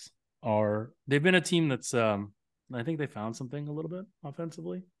Packers they've been a team that's, I think they found something a little bit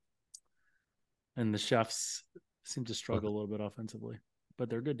offensively, and the Chiefs seem to struggle a little bit offensively, but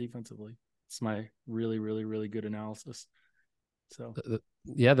they're good defensively. It's my really, really, really good analysis. So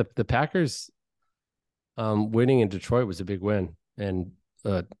the Packers winning in Detroit was a big win and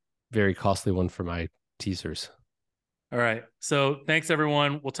a very costly one for my teasers. All right. So thanks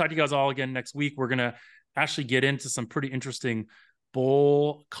everyone. We'll talk to you guys all again next week. We're going to actually get into some pretty interesting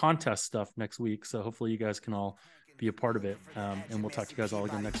bowl contest stuff next week. So hopefully you guys can all be a part of it. And we'll talk to you guys all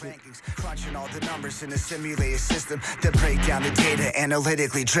again next week. Crunching all the numbers in a simulated system that break down the data,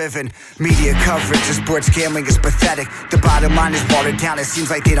 analytically driven. Media coverage of sports gambling is pathetic. The bottom line is watered down. It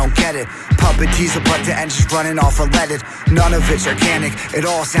seems like they don't get it. Puppet teaser, but the engine's running off unleaded. None of it's organic. It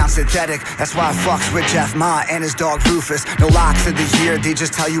all sounds synthetic. That's why I fucks with Jeff Ma and his dog Rufus. No locks of the year. They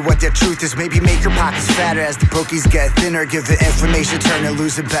just tell you what their truth is. Maybe make your pockets fatter as the bookies get thinner. Give the information, turning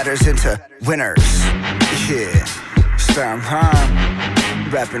losing bettors into winners. Yeah. Sturm,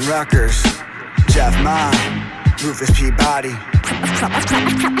 reppin' Rutgers, Jeff Ma, Rufus Peabody,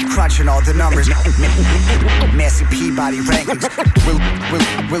 crunching all the numbers, Massey Peabody rankings,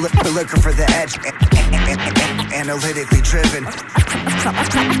 we're looking for the edge, analytically driven,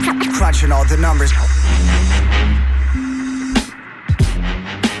 crunching all the numbers.